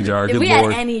tangent jar, if good we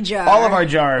Lord. had any jar, all of our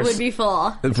jars would be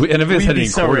full. If it had any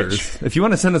so quarters. rich. If you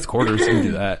want to send us quarters, you can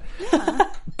do that.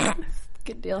 Yeah.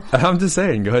 Good deal. I'm just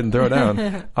saying, go ahead and throw it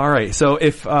down. All right. So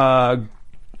if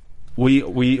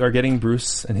we are getting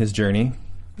Bruce and his journey,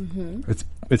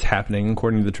 it's happening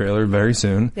according to the trailer very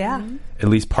soon. Yeah. At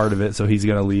least part of it. So he's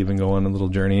gonna leave and go on a little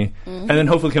journey, and then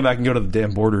hopefully come back and go to the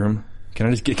damn boardroom.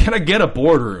 Can I get a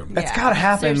boardroom? That's gotta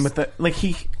happen with the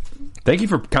Thank you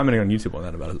for commenting on YouTube on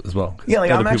that about it as well. Yeah,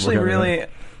 I'm actually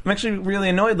really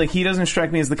annoyed. He doesn't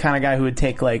strike me as the kind of guy who would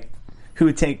take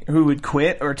who would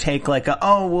quit or take like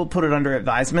we'll put it under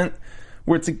advisement.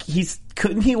 Where it's like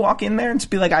couldn't he walk in there and just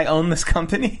be like, I own this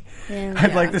company. Yeah.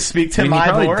 I'd like to speak to he my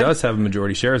probably board. does have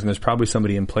majority shares, and there's probably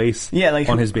somebody in place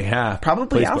on his behalf.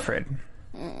 Probably Alfred.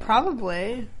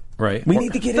 Probably. Right. We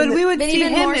need to get But we would But see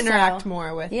even him more interact so.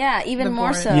 more with even the more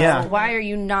board. so. Yeah. Why are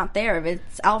you not there if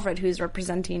it's Alfred who's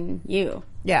representing you?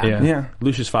 Yeah.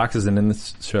 Lucius Fox isn't in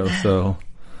this show, so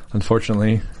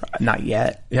unfortunately. Not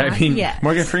yet. Yeah, I mean, yet.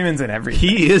 Morgan Freeman's in everything.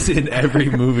 he is in every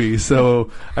movie, so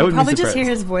I wouldn't Probably be just surprised. hear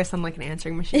his voice on like an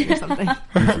answering machine or something.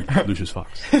 Lucius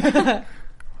Fox.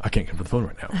 I can't come to the phone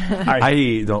right now.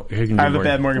 I don't. I have a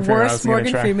bad Morgan Freeman. Worst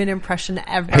Morgan Freeman impression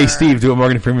ever. Hey, Steve, do a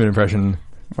Morgan Freeman impression.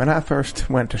 When I first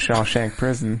went to Shawshank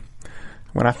Prison,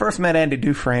 when I first met Andy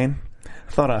Dufresne,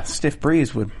 I thought a stiff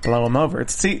breeze would blow him over.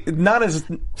 It's not as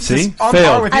See? on Failed.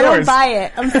 par with I yours. don't buy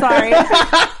it. I'm sorry.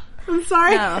 I'm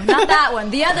sorry. No, not that one.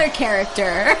 The other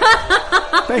character.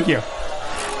 Thank you.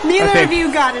 Neither of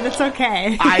you got it. It's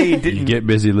okay. I You didn't. get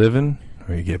busy living,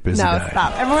 or you get busy No, dying.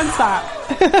 stop. Everyone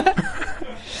stop.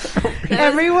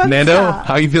 Everyone Nando, stop.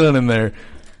 how you feeling in there?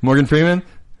 Morgan Freeman?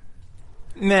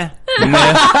 Nah.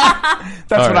 Nah. That's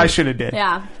what right. I should have did.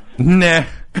 Yeah. Nah.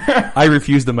 I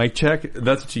refused the mic check.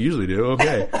 That's what you usually do.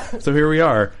 Okay. So here we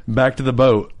are. Back to the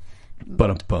boat.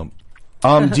 Bump.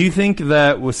 Do you think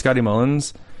that with Scotty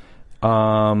Mullins,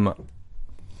 I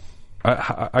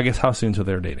guess how soon till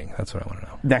they're dating? That's what I want to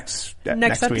know. Next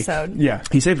Next week. episode. Yeah.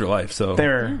 He saved her life, so.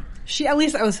 She at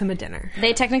least owes him a dinner.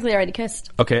 They technically already kissed.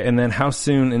 Okay, and then how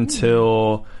soon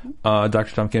until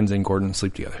Dr. Tompkins and Gordon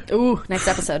sleep together? Ooh, next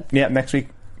episode. Yeah, next week.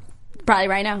 Probably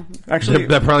right now. Actually,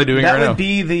 They're probably doing it that right would now.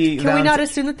 be the. Can we not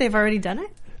assume that they've already done it?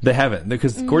 They haven't,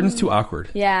 because Gordon's too awkward.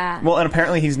 Yeah. Well, and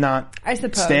apparently he's not. I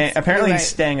suppose. Apparently You're he's right.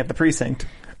 staying at the precinct.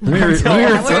 Let me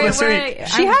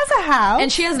She has a house.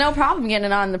 And she has no problem getting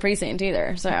it on the precinct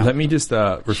either. So just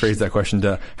rephrase that question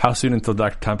to how soon until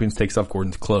Dr. Tompkins takes off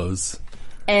Gordon's clothes?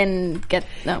 and get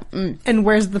no. And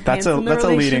where's the pants in the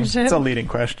relationship? That's a leading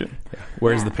question.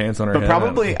 Where's the pants on her But head?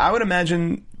 probably, I would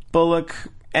imagine Bullock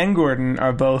and Gordon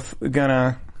are both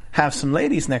gonna have some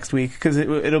ladies next week because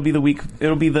it'll be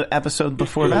the episode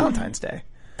before Valentine's Day.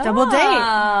 Double date.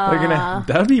 They're gonna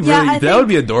That would be Yeah, really. I that think- would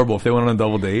be adorable if they went on a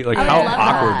double date. Like, I would how love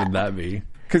awkward that. would that be?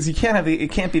 because it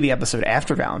can't be the episode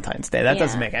after Valentine's Day. That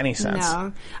doesn't make any sense.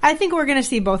 No, I think we're gonna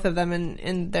see both of them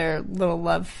in their little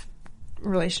love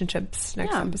relationships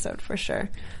next episode for sure.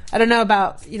 I don't know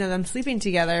about them sleeping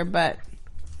together, but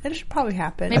it should probably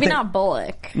happen. Maybe not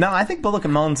Bullock. No, I think Bullock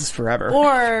and Mullins is forever.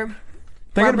 Or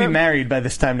They're going to be Barbara- married by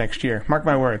this time next year. Mark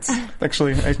my words.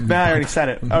 Actually, I already said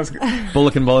it.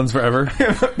 Bullock and Mullins forever.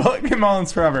 Bullock and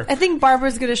Mullins forever. I think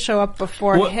Barbara's gonna show up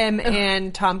before Well- him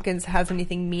and Tompkins has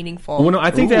anything meaningful. Well, no,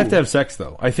 I think they have to have sex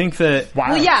though. I think that Wow.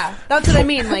 Well, yeah, that's what I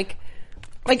mean. Like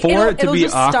for it to it'll be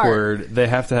just start. awkward, they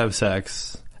have to have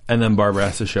sex, and then Barbara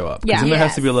has to show up. 'Cause Yeah. then there has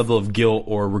Yes. to be a level of guilt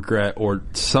or regret or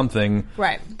something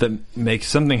Right. that makes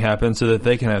something happen so that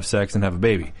they can have sex and have a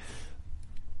baby.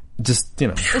 Just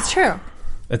It's true.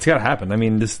 it's got to happen. I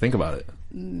mean, just think about it.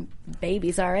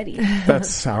 Babies already.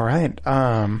 That's all right.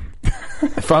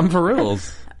 If I'm for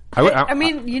reals, I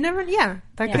mean, you never. Yeah,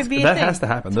 that could be. that a thing. has to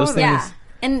happen. Those Totally. things. Yeah,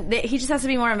 and he just has to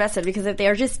be more invested because if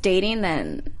they're just dating,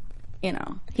 then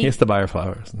He has to buy her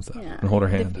flowers and stuff and hold her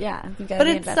hand. Yeah, you gotta But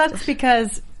be it invested. sucks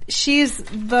because she's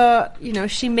the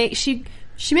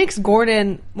she makes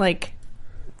Gordon like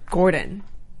Gordon.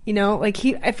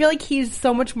 I feel like he's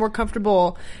so much more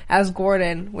comfortable as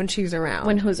Gordon when she's around.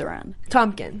 When who's around?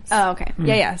 Tompkins. Oh, okay.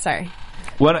 Yeah, sorry.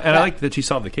 Well, and I like that she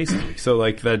solved the case this week. So,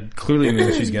 like, that clearly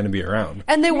means she's going to be around.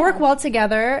 And they work well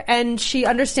together, and she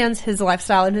understands his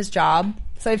lifestyle and his job.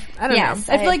 So I don't Yes,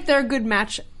 know. I feel like they're a good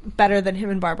match, better than him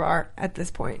and Barbara are at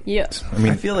this point. Yes.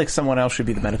 I feel like someone else should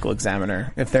be the medical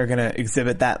examiner if they're going to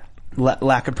exhibit that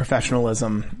lack of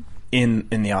professionalism in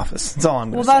the office. That's all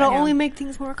I'm going Well, to say. that'll only make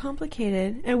things more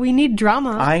complicated, and we need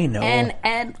drama. I know. And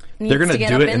Ed needs They're going to to get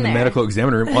do up it in the there. medical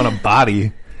examiner room on a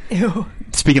body. Ew.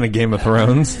 Speaking of Game of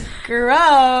Thrones.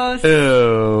 Gross.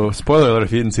 Ew. Spoiler alert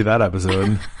if you didn't see that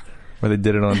episode where they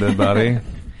did it on a dead body.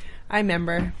 I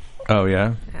remember. Oh,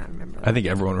 yeah? I remember. I think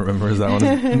everyone remembers that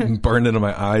one. Burned into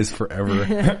my eyes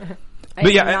forever.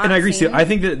 But yeah, have and I agree. not Steve. seen I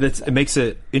think that it makes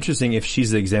it interesting if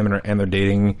she's the examiner and they're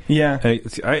dating. Yeah.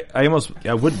 I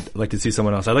would like to see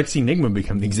someone else. I'd like to see Nigma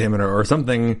become the examiner or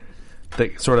something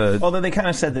that sort of. Although they kind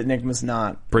of said that Nigma's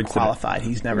not Breaks the- qualified.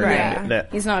 He's never Right. going to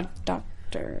He's not a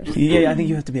doctor. Yeah, I think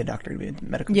you have to be a doctor to be a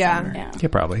medical examiner. Yeah. Yeah,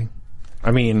 probably.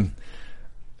 I mean,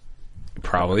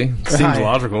 probably. Seems Hi.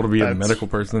 logical to be a That's- medical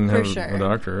person and For have sure. a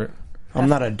doctorate. I'm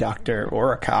not a doctor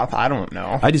or a cop. I don't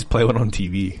know. I just play one on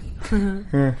TV.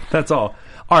 That's all.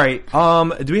 All right.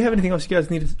 Do we have anything else you guys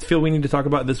feel we need to talk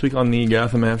about this week on the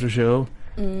Gotham After Show?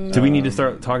 Do we need to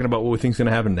start talking about what we think is going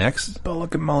to happen next?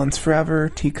 Bullock and Mullins forever.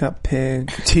 Teacup pig.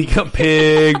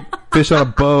 Fish on a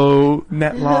boat.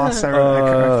 Net loss. I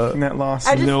wrote net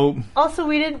loss. Nope. Also,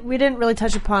 we didn't really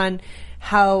touch upon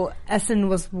how Essen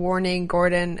was warning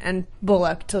Gordon and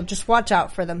Bullock to just watch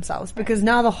out for themselves, because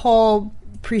now the whole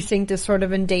precinct is sort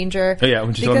of in danger. Oh, yeah,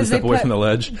 when she's on to step away from the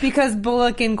ledge. Because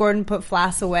Bullock and Gordon put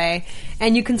Flass away.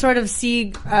 And you can sort of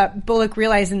see Bullock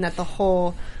realizing that the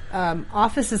whole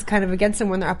office is kind of against him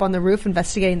when they're up on the roof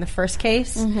investigating the first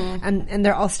case. And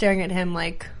they're all staring at him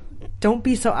like, don't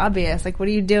be so obvious. Like, what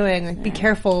are you doing? Like, be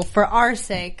careful for our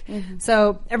sake.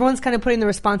 So everyone's kind of putting the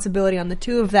responsibility on the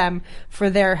two of them for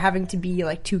their having to be,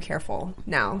 like, too careful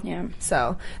now. Yeah.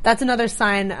 So that's another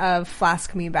sign of Flass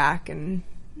coming back and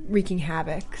wreaking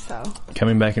havoc. So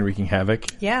Coming back and wreaking havoc?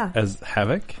 Yeah. As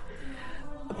havoc?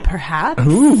 Perhaps.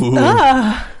 Ooh.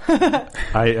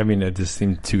 I mean, it just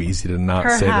seemed too easy to not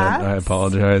say that. I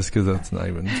apologize, because that's not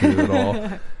even true at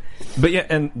all. But yeah,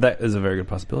 and that is a very good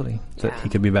possibility that he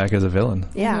could be back as a villain.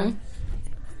 Yeah.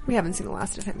 We haven't seen the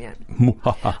last of him yet.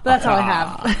 But that's all I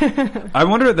have. I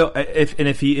wonder though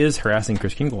if he is harassing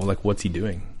Chris Kingle, like, what's he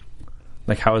doing?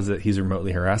 Like, how is it he's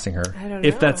remotely harassing her? I don't know.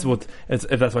 If that's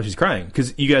why she's crying,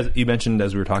 because you mentioned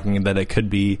as we were talking that it could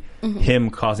be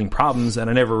him causing problems, and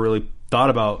I never really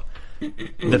thought about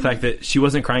the fact that she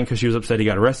wasn't crying because she was upset he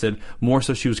got arrested. More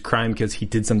so, she was crying because he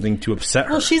did something to upset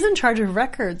her. Well, she's in charge of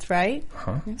records, right?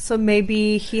 So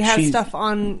maybe he has stuff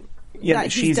on. Yeah,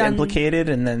 that she's implicated,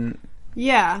 and then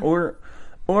or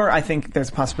I think there's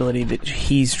a possibility that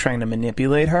he's trying to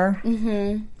manipulate her.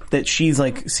 That she's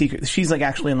like she's like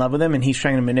actually in love with him, and he's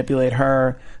trying to manipulate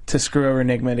her to screw over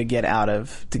Enigma to get out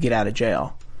of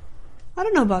jail. I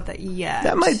don't know about that yet.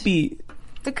 That might be.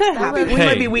 It could happen. We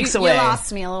might be weeks away. You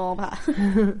lost me a little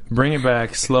bit. Bring it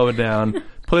back, slow it down,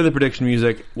 play the prediction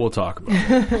music. We'll talk about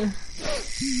it.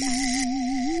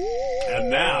 And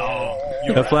now,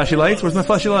 Have flashy lights? Where's my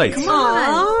flashy lights? Come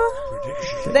on.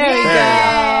 There you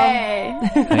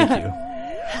go. Thank you.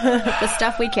 The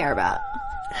stuff we care about.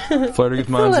 Flirting with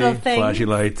Monzy, flashy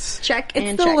lights. Check It's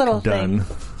and the check. little Done.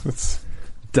 thing.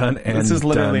 Done and This is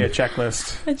literally done. a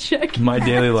checklist. A check. My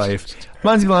daily life.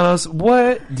 Monzy Blanos,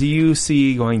 what do you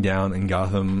see going down in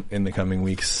Gotham in the coming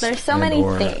weeks? There's so many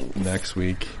or things. Next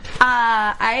week.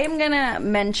 I'm going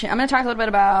to talk a little bit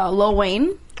about Lil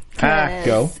Wayne.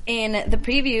 Go. In the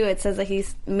preview, it says that he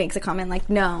makes a comment like,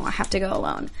 no, I have to go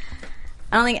alone.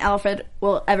 I don't think Alfred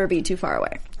will ever be too far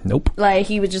away. Nope. Like,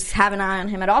 he would just have an eye on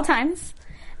him at all times.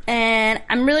 And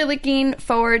I'm really looking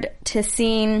forward to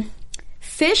seeing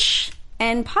Fish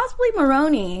and possibly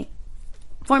Maroney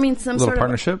forming some Little sort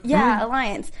partnership? of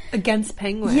alliance Against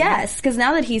Penguin. Yes, because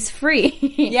now that he's free,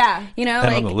 Yeah. you know, And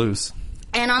like on the loose.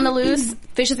 and on the loose,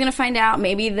 Fish is going to find out.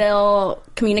 Maybe they'll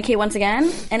communicate once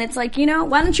again, and it's like, you know,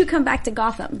 why don't you come back to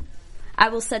Gotham? I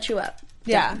will set you up.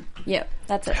 Yeah. Yep,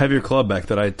 that's it. Have your club back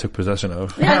that I took possession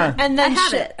of. And then I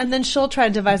have it. And then she'll try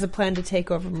to devise a plan to take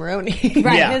over Maroney.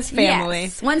 Right. Yeah. His family.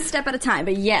 Yes, one step at a time.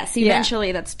 But yes,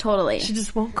 eventually, that's totally. She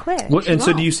just won't quit. What, and so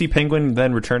won't. do you see Penguin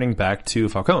then returning back to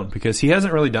Falcone? Because he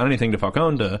hasn't really done anything to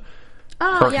Falcone to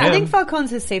hurt him. I think Falcone's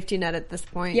his safety net at this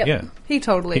point. Yep. Yeah. He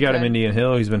totally He got could. him Indian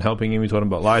Hill. He's been helping him. He told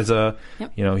him about Liza.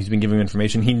 Yep. You know, he's been giving him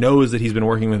information. He knows that he's been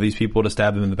working with these people to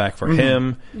stab them in the back for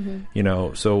him. You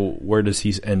know, so where does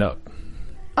he end up?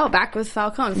 Oh, back with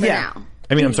Falcone for now.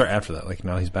 I mean, I'm sorry, after that. Like,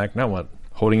 now he's back. Now what?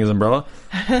 Holding his umbrella?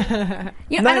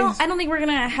 You know, I don't think we're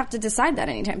gonna have to decide that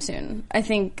anytime soon. I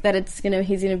think that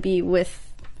he's gonna be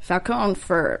with Falcone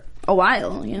for a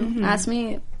while. You know, ask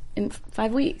me in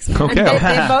 5 weeks. Okay.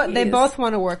 And they both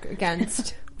want to work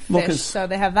against Well, Fish, 'cause- so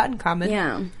they have that in common.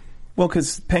 Yeah. Well,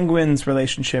 because Penguin's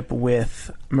relationship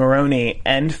with Maroney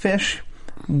and Fish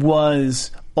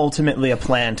was ultimately a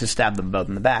plan to stab them both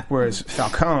in the back, whereas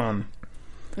Falcone,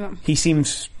 he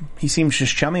seems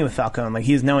just chummy with Falcone. Like,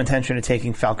 he has no intention of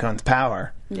taking Falcone's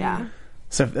power. Yeah.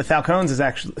 So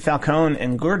Falcone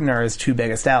and Gordon are his two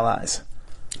biggest allies.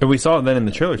 And we saw it then in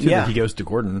the trailer, too, Yeah. that he goes to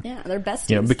Gordon. Yeah, they're besties.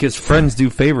 You know, because friends do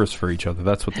favors for each other.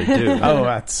 That's what they do. Oh,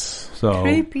 that's So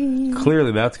Creepy.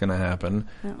 clearly that's going to happen.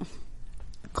 Oh.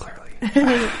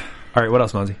 Clearly. All right, what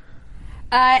else, Monzy?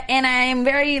 And I'm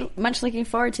very much looking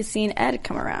forward to seeing Ed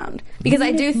come around. Because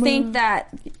I do think that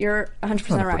you're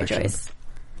 100% right, prediction. Joyce.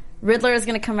 Riddler is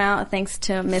going to come out thanks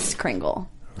to Miss Kringle.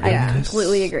 I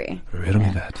completely agree. Riddle me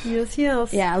that. Yes.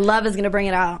 Yeah, love is going to bring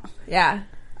it out. Yeah.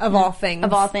 Of all things.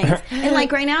 Of all things. And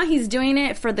like right now he's doing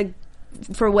it for the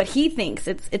for what he thinks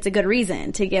it's a good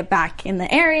reason to get back in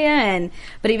the area,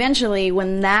 but eventually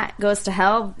when that goes to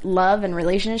hell, love and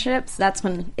relationships, that's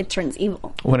when it turns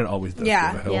evil. When it always does.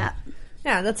 Yeah. go to hell.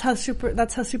 Yeah, that's how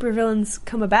supervillains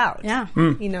come about. Yeah.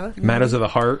 You know, Matters of the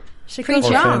heart shit Preach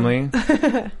goes or wrong.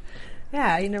 family.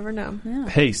 Yeah, you never know.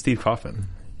 Hey, Steve Coffin,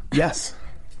 Yes.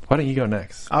 why don't you go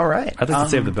next? All right. I'd like to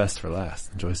save the best for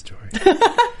last. Joy's story.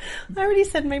 I already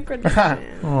said my prediction.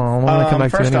 Oh, I come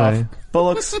back First off,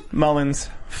 Bullocks, Mullins,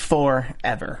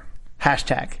 forever.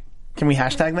 Hashtag. Can we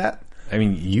hashtag that? I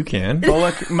mean, you can.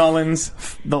 Bullock, Mullins,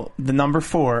 the number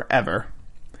 4 ever.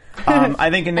 I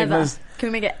think Eva. Enigma's Can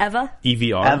we make it Eva?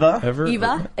 EVR. Eva? Ever?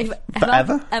 Eva? Eva?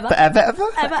 Eva?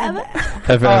 Eva?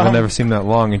 Ever never seem that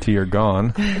long until you're gone.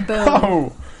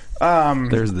 Boom. Oh,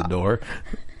 There's the door.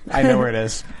 I know where it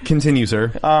is. Continue,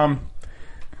 sir.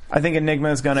 I think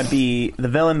Enigma is going to be the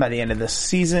villain by the end of this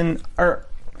season, or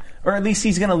at least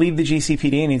he's going to leave the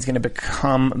GCPD and he's going to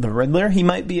become the Riddler. He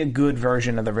might be a good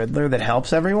version of the Riddler that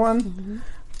helps everyone,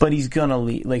 but he's going to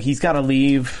leave. Like, he's got to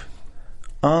leave.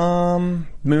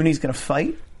 Mooney's going to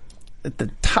fight at the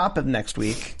top of next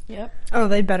week. Yep. Oh,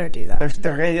 they better do that.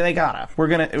 They gotta.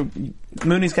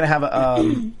 Mooney's gonna have a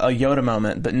Yoda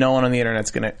moment, but no one on the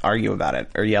internet's gonna argue about it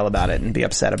or yell about it and be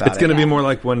upset about it. It's going to be more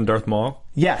like when Darth Maul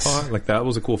Yes. fought. Like, that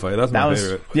was a cool fight. That's my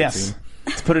favorite. Yes. scene.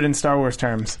 Let's put it in Star Wars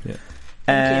terms. Yeah.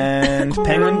 And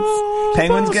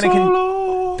Penguin's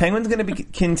gonna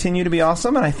continue to be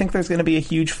awesome, and I think there's gonna be a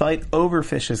huge fight over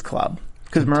Fish's Club.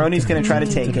 Because Maroni's going to try to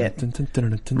take it.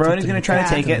 Maroni's going to try to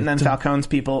take it, and then Falcone's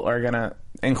people are going to,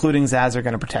 including Zaz, are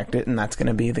going to protect it, and that's going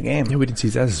to be the game. Yeah, we didn't see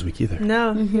Zaz this week either.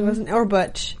 No, he wasn't. Or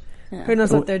Butch. Who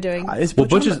knows what they're doing? Well,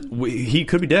 Butch he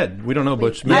could be dead. We don't know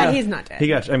Butch. He's not dead.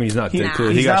 He's not dead.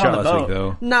 Clearly, he He's got not on shot the last week,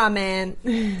 boat. though. Nah, man.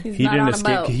 He not didn't on a escape.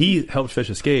 boat. He helped Fish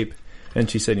escape, and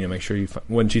she said, make sure you.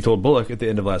 When she told Bullock at the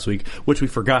end of last week, which we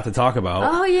forgot to talk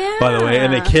about. Oh, yeah. By the way,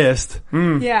 and they kissed.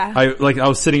 Yeah. I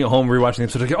was sitting at home rewatching the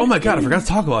episode. Like, oh my god, I forgot to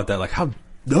talk about that. Like, how?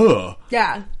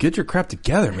 Yeah. Get your crap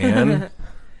together, man.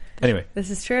 Anyway, This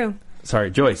is true.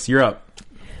 sorry, Joyce, you're up.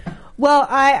 Well,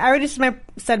 I already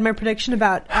said my prediction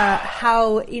about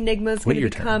how Enigma's going to your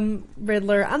turn. become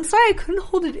Riddler. I'm sorry, I couldn't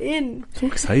hold it in. So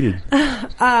excited.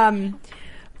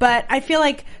 But I feel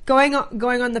like going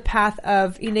on the path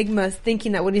of Enigma,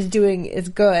 thinking that what he's doing is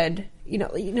good. You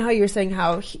know how you were saying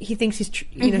how he thinks he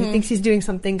thinks he's doing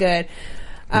something good.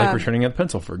 Like returning a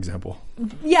pencil, for example.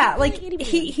 Yeah, like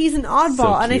he's an oddball,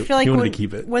 So and I cute. feel like He wanted to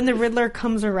keep it. when the Riddler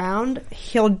comes around,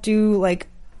 he'll do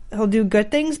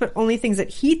good things, but only things that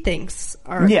he thinks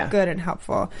are good and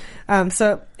helpful.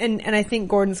 So I think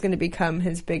Gordon's going to become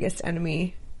his biggest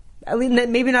enemy. At least,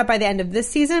 maybe not by the end of this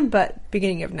season, but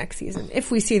beginning of next season,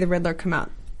 if we see the Riddler come out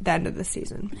the end of this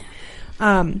season.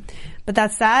 But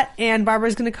that's that, and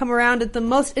Barbara's going to come around at the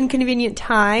most inconvenient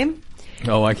time.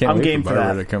 Oh, I can't I'm wait game for for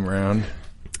Barbara that. to come around.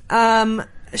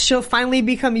 She'll finally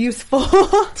become useful.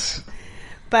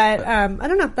 But I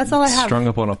don't know. That's all I have. Strung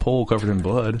up on a pole covered in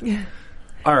blood.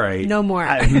 All right. No more.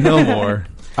 No more.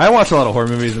 I watch a lot of horror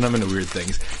movies and I'm into weird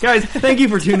things. Guys, thank you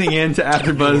for tuning in to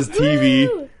AfterBuzz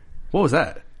TV. What was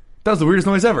that? That was the weirdest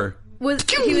noise ever. He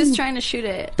was trying to shoot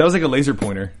it. That was like a laser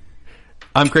pointer.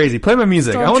 I'm crazy. Play my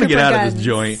music. I want to get out of this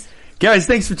joint. Guys,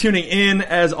 thanks for tuning in.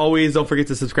 As always, don't forget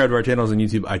to subscribe to our channels on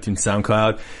YouTube, iTunes,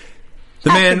 SoundCloud. The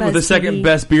man with the second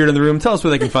best beard in the room. Tell us where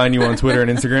they can find you on Twitter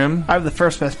and Instagram. I have the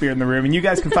first best beard in the room, and you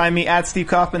guys can find me at Steve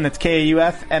Kaufman. That's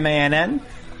KAUFMANN.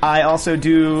 I also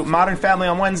do Modern Family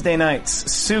on Wednesday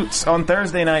nights, Suits on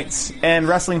Thursday nights, and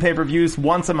wrestling pay-per-views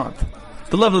once a month.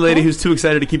 The lovely lady who's too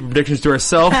excited to keep her predictions to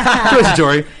herself, Joyce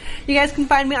Jory. You guys can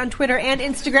find me on Twitter and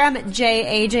Instagram at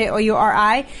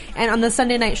JAJOURI, and on the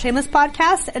Sunday Night Shameless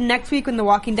podcast. And next week when The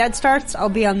Walking Dead starts, I'll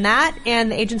be on that.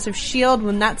 And the Agents of S.H.I.E.L.D.,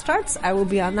 when that starts, I will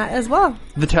be on that as well.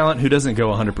 The talent who doesn't go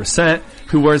 100%,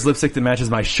 who wears lipstick that matches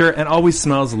my shirt and always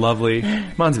smells lovely,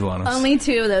 Monsi Bolanos. Only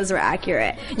 2 of those were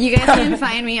accurate. You guys can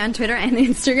find me on Twitter and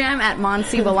Instagram at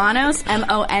Monsi Bolanos,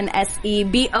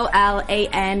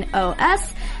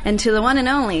 MONSEBOLANOS, and to the one and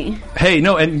only. Hey,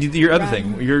 no, and your other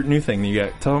thing, your new thing that you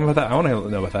got. Tell them about that. I want to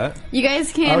know about that. You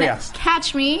guys can yes.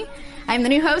 catch me. I'm the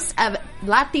new host of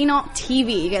Latino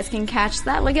TV. You guys can catch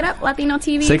that. Look it up, Latino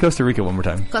TV. Say Costa Rica one more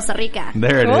time. Costa Rica.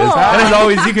 There it is. And as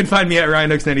always, you can find me at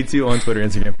RyanOaks92 on Twitter,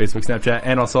 Instagram, Facebook, Snapchat,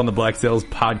 and also on the Black Sails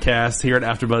podcast here at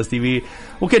AfterBuzz TV.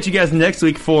 We'll catch you guys next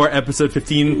week for episode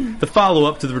 15, the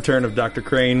follow-up to the return of Dr.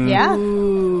 Crane. Yeah.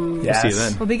 Yes. See you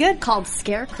then. We'll be good. Called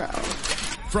Scarecrow.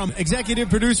 From executive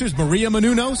producers Maria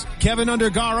Menounos, Kevin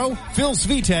Undergaro, Phil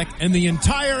Svitek, and the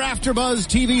entire AfterBuzz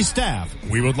TV staff,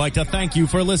 we would like to thank you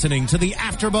for listening to the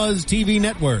AfterBuzz TV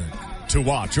network. To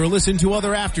watch or listen to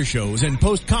other after shows and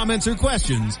post comments or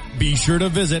questions, be sure to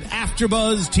visit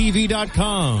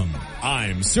AfterBuzzTV.com.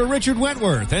 I'm Sir Richard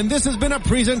Wentworth, and this has been a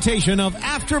presentation of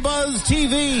AfterBuzz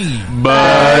TV.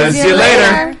 Buzz you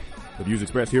later. The views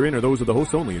expressed herein are those of the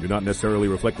hosts only and do not necessarily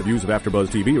reflect the views of AfterBuzz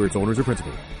TV or its owners or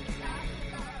principals.